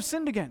God that we have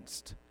sinned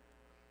against.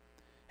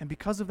 And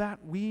because of that,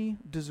 we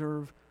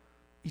deserve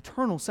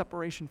eternal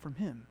separation from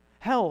Him,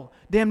 hell,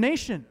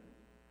 damnation.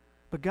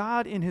 But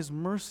God, in His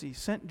mercy,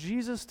 sent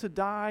Jesus to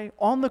die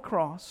on the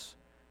cross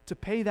to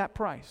pay that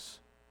price.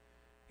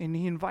 And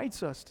he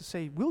invites us to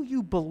say, will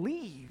you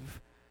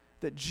believe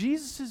that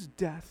Jesus'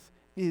 death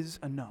is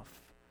enough?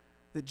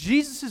 That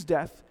Jesus'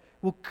 death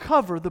will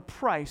cover the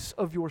price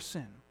of your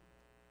sin.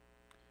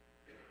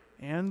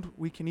 And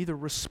we can either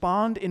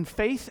respond in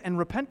faith and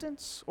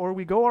repentance, or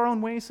we go our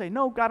own way and say,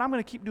 no, God, I'm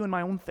going to keep doing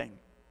my own thing.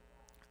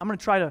 I'm going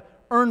to try to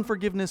earn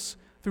forgiveness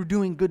through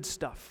doing good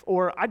stuff,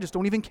 or I just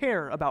don't even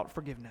care about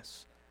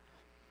forgiveness.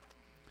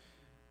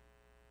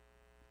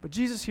 But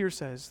Jesus here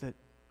says that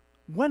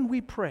when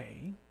we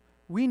pray,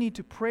 we need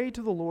to pray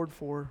to the Lord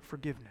for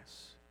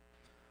forgiveness.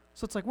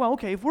 So it's like, well,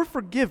 okay, if we're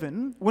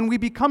forgiven when we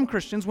become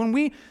Christians, when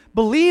we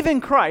believe in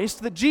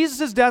Christ, that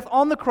Jesus' death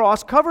on the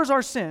cross covers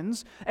our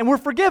sins, and we're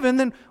forgiven,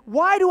 then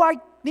why do I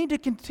need to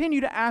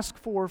continue to ask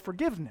for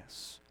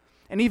forgiveness?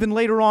 And even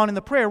later on in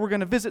the prayer, we're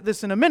going to visit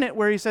this in a minute,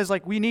 where he says,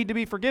 like, we need to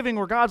be forgiving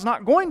or God's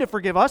not going to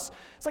forgive us.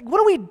 It's like, what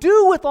do we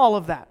do with all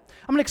of that?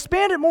 I'm going to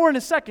expand it more in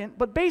a second,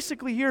 but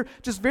basically here,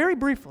 just very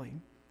briefly,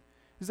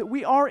 is that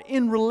we are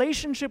in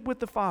relationship with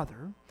the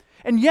Father,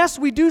 and yes,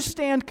 we do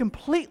stand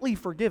completely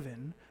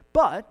forgiven,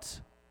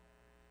 but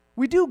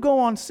we do go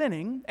on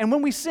sinning, and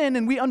when we sin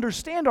and we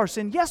understand our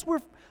sin, yes, we're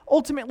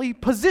ultimately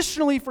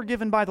positionally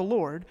forgiven by the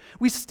Lord.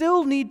 We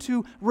still need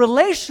to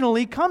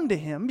relationally come to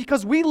Him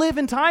because we live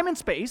in time and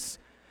space.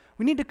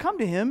 We need to come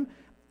to Him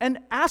and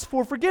ask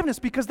for forgiveness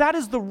because that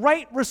is the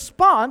right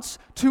response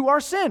to our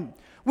sin.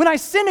 When I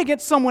sin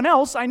against someone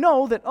else, I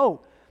know that,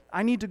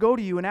 I need to go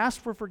to you and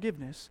ask for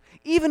forgiveness,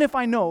 even if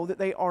I know that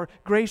they are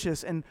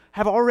gracious and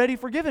have already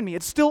forgiven me.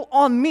 It's still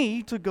on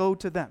me to go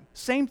to them.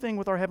 Same thing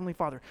with our Heavenly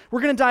Father.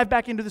 We're going to dive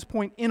back into this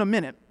point in a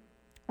minute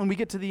when we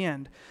get to the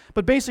end.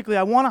 But basically,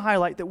 I want to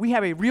highlight that we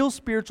have a real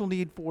spiritual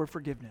need for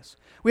forgiveness.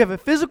 We have a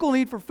physical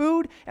need for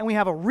food, and we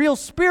have a real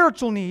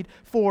spiritual need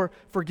for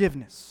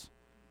forgiveness.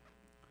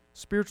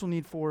 Spiritual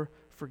need for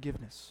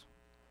forgiveness.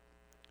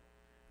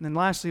 And then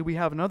lastly, we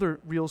have another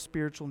real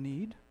spiritual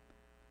need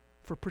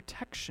for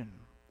protection.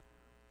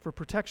 For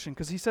protection,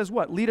 because he says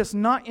what? Lead us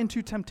not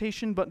into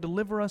temptation, but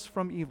deliver us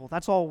from evil.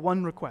 That's all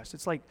one request.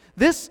 It's like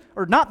this,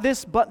 or not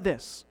this, but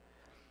this.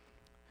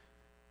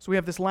 So we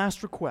have this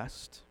last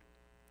request.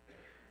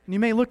 And you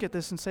may look at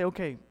this and say,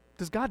 okay,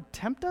 does God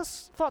tempt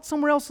us? I thought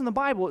somewhere else in the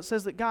Bible it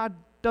says that God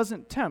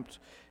doesn't tempt.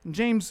 In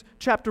James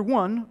chapter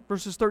 1,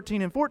 verses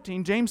 13 and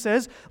 14, James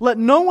says, let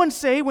no one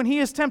say when he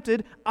is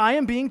tempted, I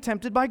am being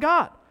tempted by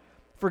God.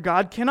 For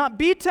God cannot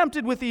be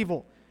tempted with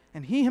evil,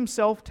 and he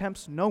himself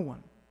tempts no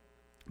one.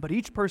 But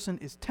each person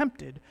is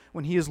tempted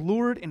when he is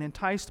lured and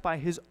enticed by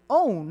his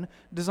own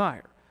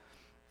desire.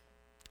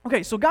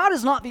 Okay, so God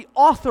is not the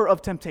author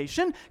of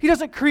temptation. He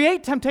doesn't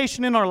create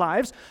temptation in our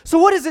lives. So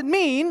what does it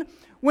mean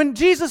when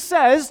Jesus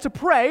says to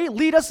pray,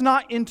 lead us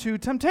not into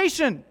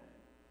temptation?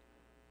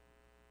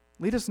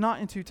 Lead us not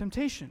into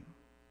temptation.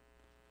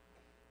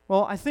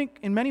 Well, I think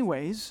in many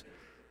ways,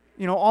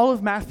 all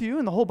of Matthew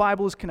and the whole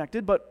Bible is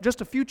connected, but just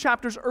a few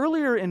chapters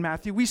earlier in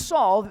Matthew, we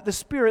saw that the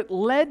Spirit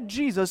led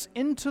Jesus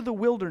into the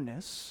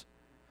wilderness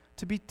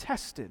to be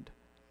tested.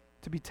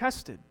 To be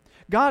tested.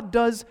 God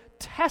does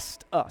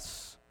test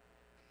us,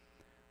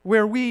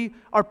 where we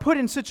are put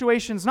in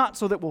situations not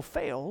so that we'll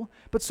fail,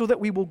 but so that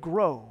we will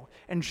grow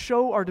and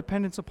show our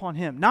dependence upon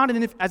Him. Not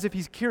as if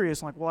He's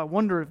curious, like, well, I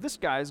wonder if this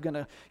guy is going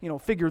to,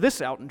 figure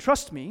this out and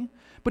trust me.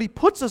 But He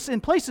puts us in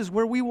places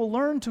where we will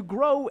learn to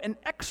grow and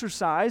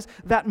exercise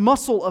that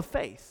muscle of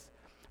faith.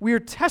 We are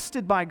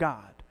tested by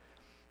God.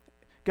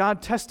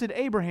 God tested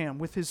Abraham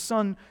with his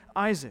son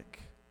Isaac.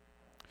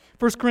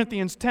 1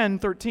 Corinthians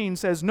 10:13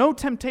 says, no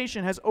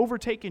temptation has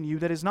overtaken you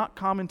that is not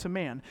common to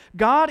man.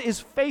 God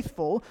is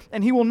faithful,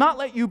 and He will not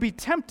let you be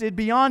tempted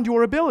beyond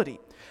your ability.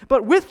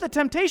 But with the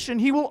temptation,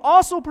 He will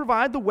also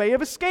provide the way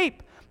of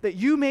escape, that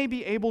you may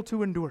be able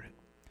to endure it.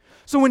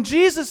 So when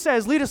Jesus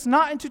says, lead us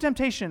not into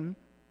temptation,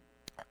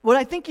 what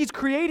I think He's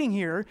creating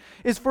here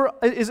is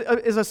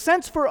a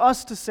sense for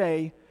us to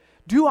say,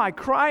 do I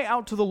cry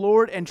out to the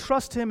Lord and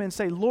trust Him and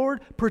say,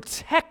 Lord,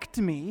 protect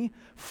me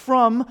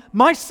from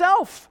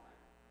myself?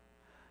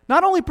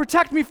 Not only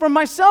protect me from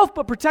myself,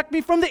 but protect me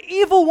from the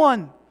evil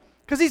one,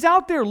 because he's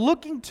out there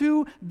looking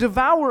to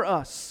devour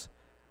us.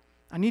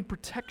 I need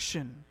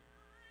protection.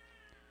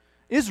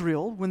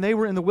 Israel, when they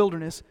were in the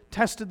wilderness,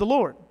 tested the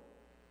Lord.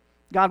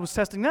 God was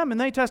testing them, and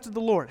they tested the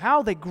Lord.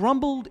 How? They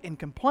grumbled and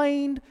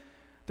complained.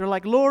 They're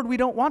like, Lord, we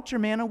don't want your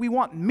manna, we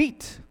want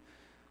meat.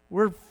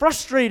 We're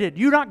frustrated.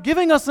 You're not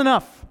giving us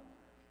enough.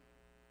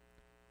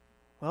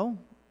 Well,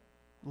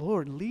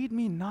 Lord, lead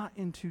me not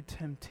into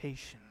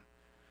temptation.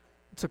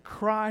 It's a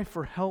cry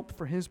for help,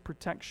 for His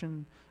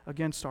protection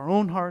against our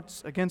own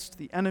hearts, against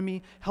the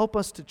enemy. Help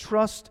us to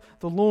trust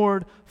the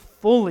Lord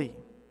fully.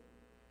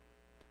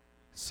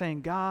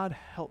 Saying, God,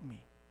 help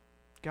me.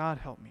 God,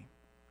 help me.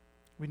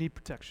 We need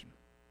protection.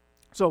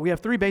 So we have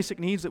three basic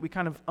needs that we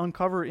kind of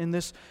uncover in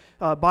this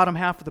bottom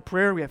half of the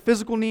prayer. We have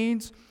physical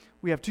needs.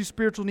 We have two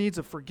spiritual needs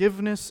of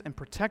forgiveness and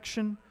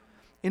protection.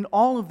 In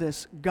all of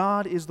this,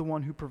 God is the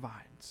one who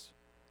provides.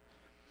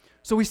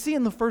 So we see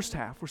in the first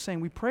half, we're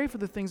saying we pray for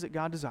the things that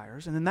God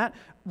desires, and then that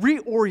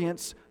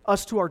reorients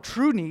us to our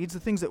true needs, the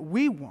things that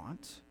we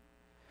want,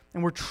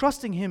 and we're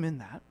trusting Him in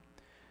that.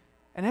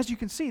 And as you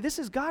can see, this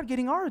is God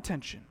getting our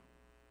attention.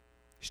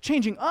 He's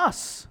changing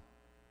us.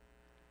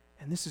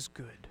 And this is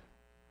good.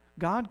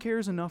 God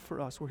cares enough for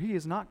us where He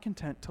is not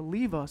content to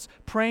leave us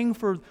praying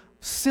for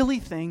silly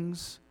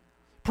things,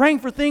 praying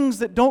for things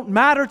that don't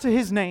matter to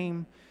His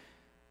name.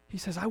 He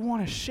says, I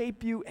want to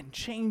shape you and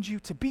change you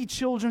to be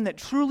children that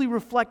truly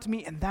reflect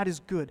me, and that is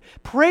good.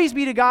 Praise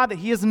be to God that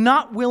He is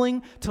not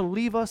willing to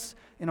leave us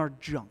in our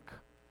junk.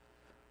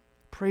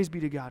 Praise be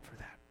to God for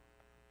that.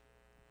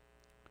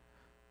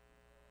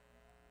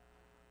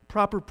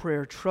 Proper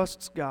prayer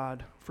trusts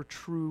God for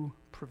true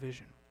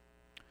provision.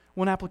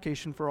 One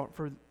application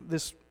for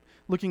this,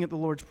 looking at the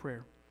Lord's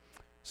Prayer.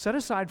 Set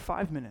aside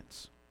 5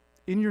 minutes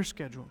in your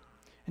schedule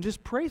and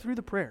just pray through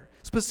the prayer.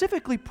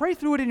 Specifically, pray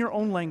through it in your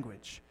own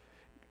language.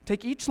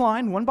 Take each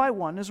line one by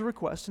one as a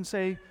request and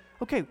say,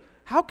 okay,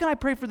 how can I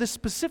pray for this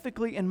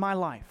specifically in my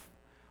life?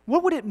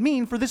 What would it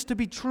mean for this to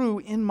be true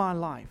in my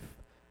life?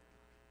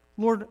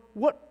 Lord,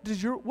 what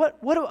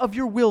of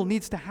your will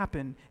needs to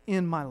happen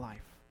in my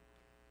life?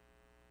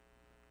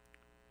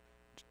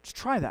 Just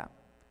try that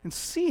and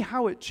see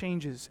how it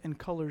changes and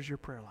colors your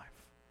prayer life.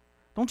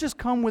 Don't just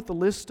come with the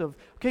list of,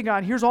 okay,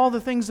 God, here's all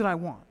the things that I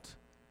want.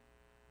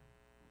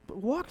 But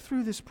walk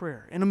through this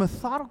prayer in a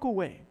methodical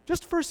way,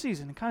 just for a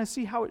season, and kind of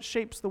see how it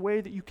shapes the way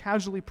that you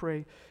casually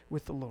pray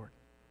with the Lord.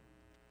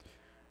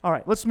 All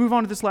right, let's move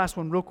on to this last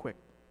one real quick,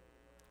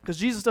 because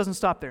Jesus doesn't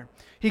stop there.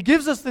 He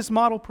gives us this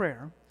model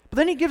prayer, but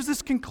then He gives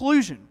this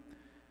conclusion.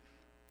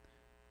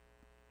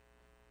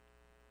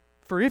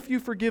 For if you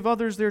forgive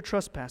others their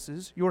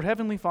trespasses, your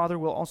heavenly Father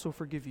will also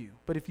forgive you.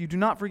 But if you do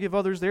not forgive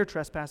others their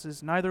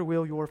trespasses, neither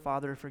will your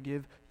Father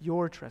forgive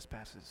your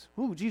trespasses.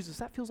 Ooh, Jesus,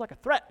 that feels like a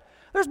threat.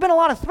 There's been a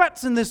lot of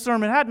threats in this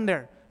sermon, hadn't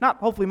there? Not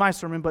hopefully my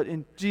sermon, but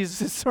in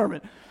Jesus' sermon.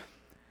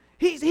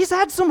 He's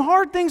had some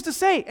hard things to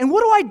say. And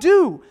what do I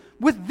do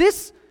with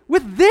this?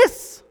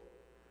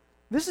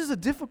 This is a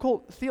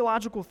difficult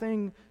theological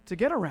thing to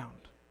get around.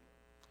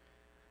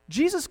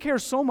 Jesus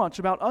cares so much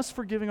about us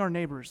forgiving our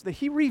neighbors that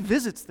He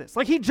revisits this.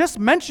 Like He just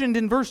mentioned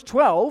in verse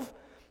 12,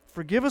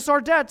 forgive us our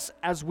debts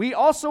as we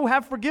also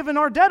have forgiven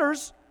our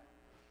debtors.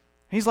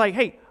 He's like,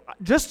 hey,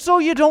 just so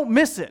you don't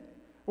miss it,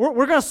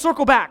 we're going to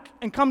circle back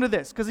and come to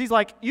this. Because He's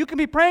like, you can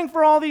be praying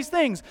for all these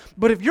things,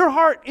 but if your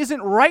heart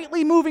isn't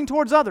rightly moving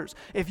towards others,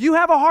 if you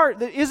have a heart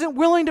that isn't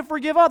willing to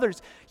forgive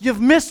others, you've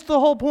missed the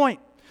whole point.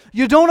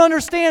 You don't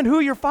understand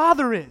who your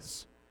Father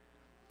is.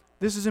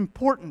 This is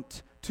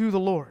important to the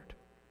Lord.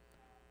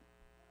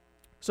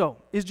 So,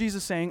 is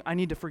Jesus saying, I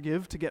need to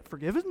forgive to get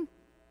forgiven?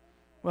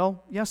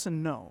 Well, yes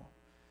and no.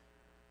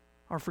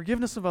 Our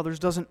forgiveness of others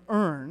doesn't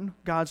earn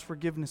God's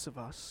forgiveness of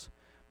us,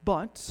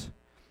 but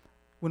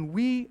when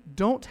we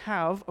don't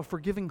have a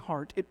forgiving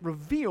heart, it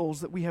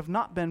reveals that we have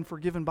not been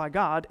forgiven by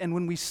God, and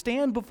when we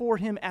stand before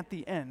Him at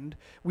the end,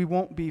 we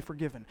won't be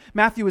forgiven.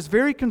 Matthew is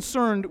very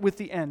concerned with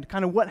the end,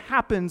 kind of what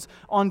happens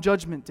on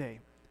Judgment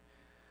Day.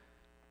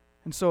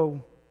 And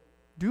so,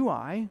 do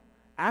I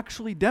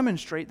actually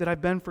demonstrate that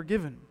I've been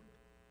forgiven?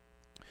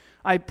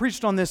 I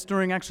preached on this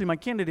during actually my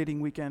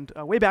candidating weekend,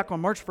 way back on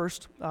March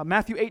 1st,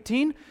 Matthew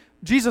 18.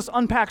 Jesus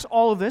unpacks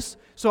all of this,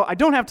 so I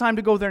don't have time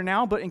to go there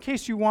now, but in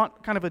case you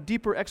want kind of a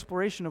deeper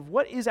exploration of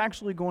what is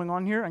actually going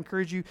on here, I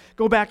encourage you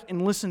go back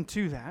and listen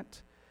to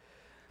that.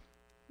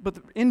 But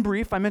in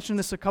brief, I mentioned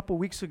this a couple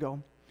weeks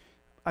ago.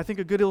 I think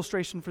a good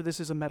illustration for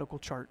this is a medical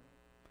chart.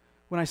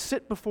 When I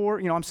sit before,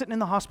 I'm sitting in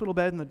the hospital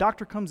bed and the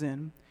doctor comes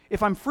in.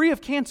 If I'm free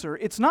of cancer,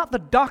 it's not the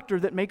doctor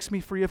that makes me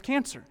free of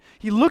cancer.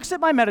 He looks at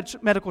my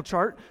medical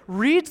chart,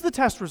 reads the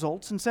test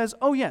results, and says,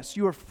 oh yes,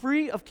 you are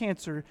free of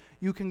cancer,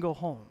 you can go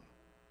home.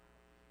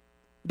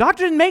 The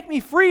doctor didn't make me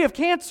free of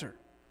cancer.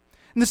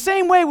 In the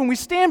same way, when we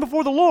stand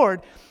before the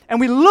Lord and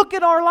we look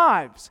at our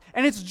lives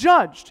and it's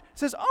judged, it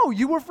says, oh,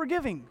 you were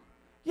forgiving.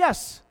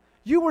 Yes,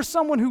 you were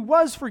someone who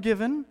was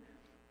forgiven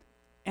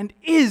and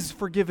is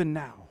forgiven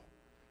now.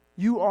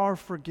 You are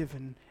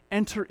forgiven.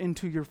 Enter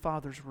into your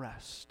Father's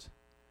rest.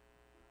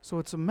 So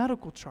it's a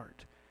medical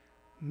chart.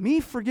 Me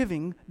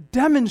forgiving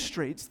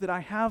demonstrates that I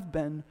have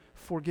been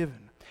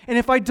forgiven. And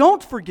if I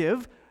don't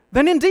forgive,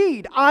 then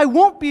indeed, I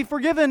won't be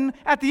forgiven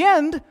at the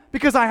end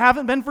because I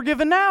haven't been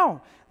forgiven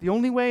now. The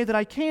only way that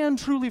I can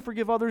truly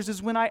forgive others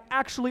is when I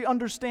actually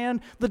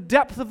understand the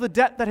depth of the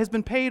debt that has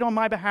been paid on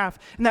my behalf,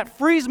 and that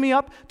frees me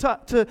up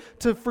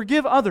to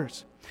forgive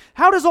others.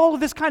 How does all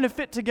of this kind of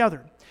fit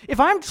together? If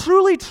I'm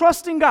truly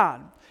trusting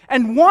God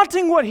and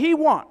wanting what He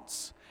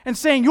wants, and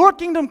saying, your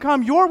kingdom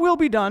come, your will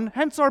be done,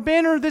 hence our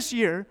banner this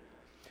year,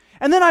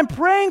 and then I'm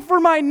praying for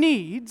my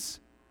needs,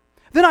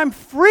 then I'm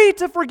free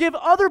to forgive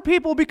other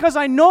people because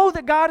I know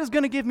that God is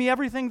going to give me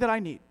everything that I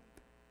need.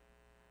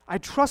 I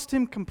trust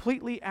Him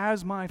completely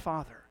as my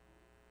Father.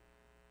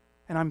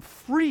 And I'm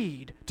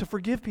freed to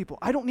forgive people.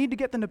 I don't need to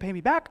get them to pay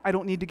me back. I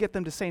don't need to get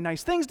them to say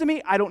nice things to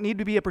me. I don't need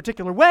to be a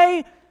particular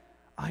way.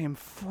 I am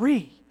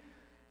free.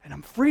 And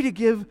I'm free to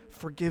give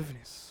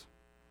forgiveness.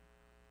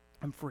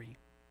 I'm free.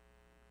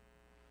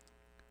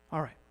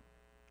 All right.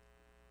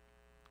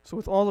 So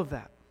with all of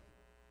that,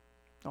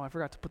 I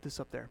forgot to put this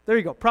up there. There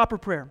you go. Proper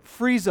prayer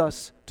frees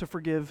us to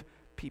forgive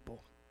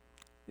people.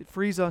 It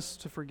frees us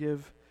to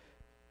forgive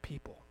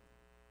people.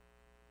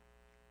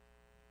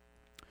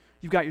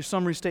 You've got your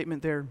summary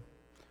statement there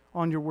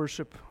on your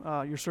worship,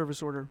 your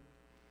service order.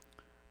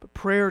 But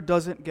prayer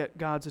doesn't get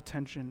God's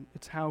attention.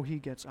 It's how he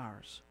gets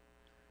ours.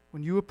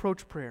 When you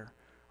approach prayer,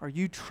 are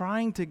you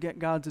trying to get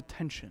God's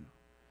attention?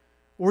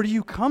 Or do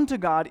you come to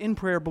God in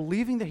prayer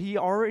believing that he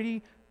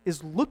already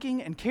is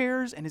looking and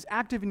cares and is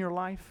active in your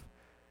life?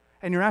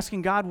 And you're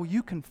asking God, will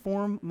you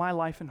conform my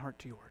life and heart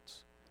to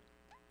yours?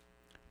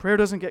 Prayer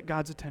doesn't get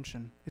God's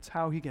attention. It's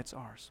how he gets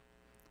ours.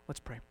 Let's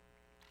pray.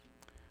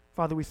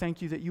 Father, we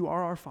thank you that you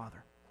are our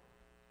Father.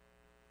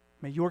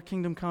 May your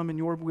kingdom come and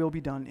your will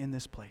be done in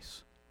this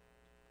place.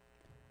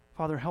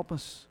 Father, help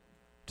us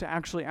to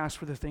actually ask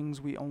for the things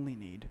we only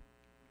need.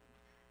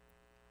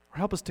 Or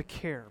help us to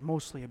care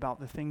mostly about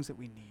the things that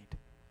we need.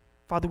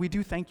 Father, we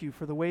do thank you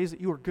for the ways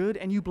that you are good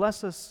and you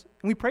bless us.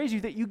 And we praise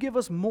you that you give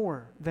us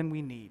more than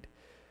we need.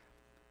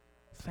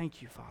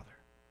 Thank you, Father.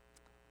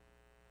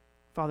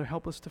 Father,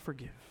 help us to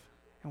forgive.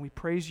 And we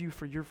praise you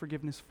for your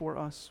forgiveness for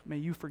us. May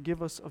you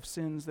forgive us of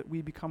sins that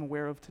we become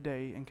aware of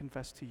today and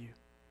confess to you.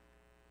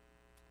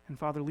 And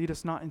Father, lead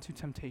us not into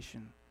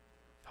temptation.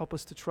 Help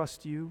us to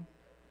trust you.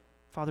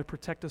 Father,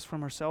 protect us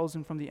from ourselves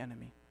and from the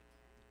enemy.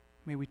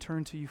 May we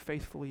turn to you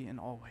faithfully in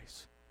all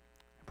ways.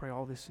 I pray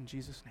all this in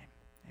Jesus' name.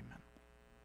 Amen.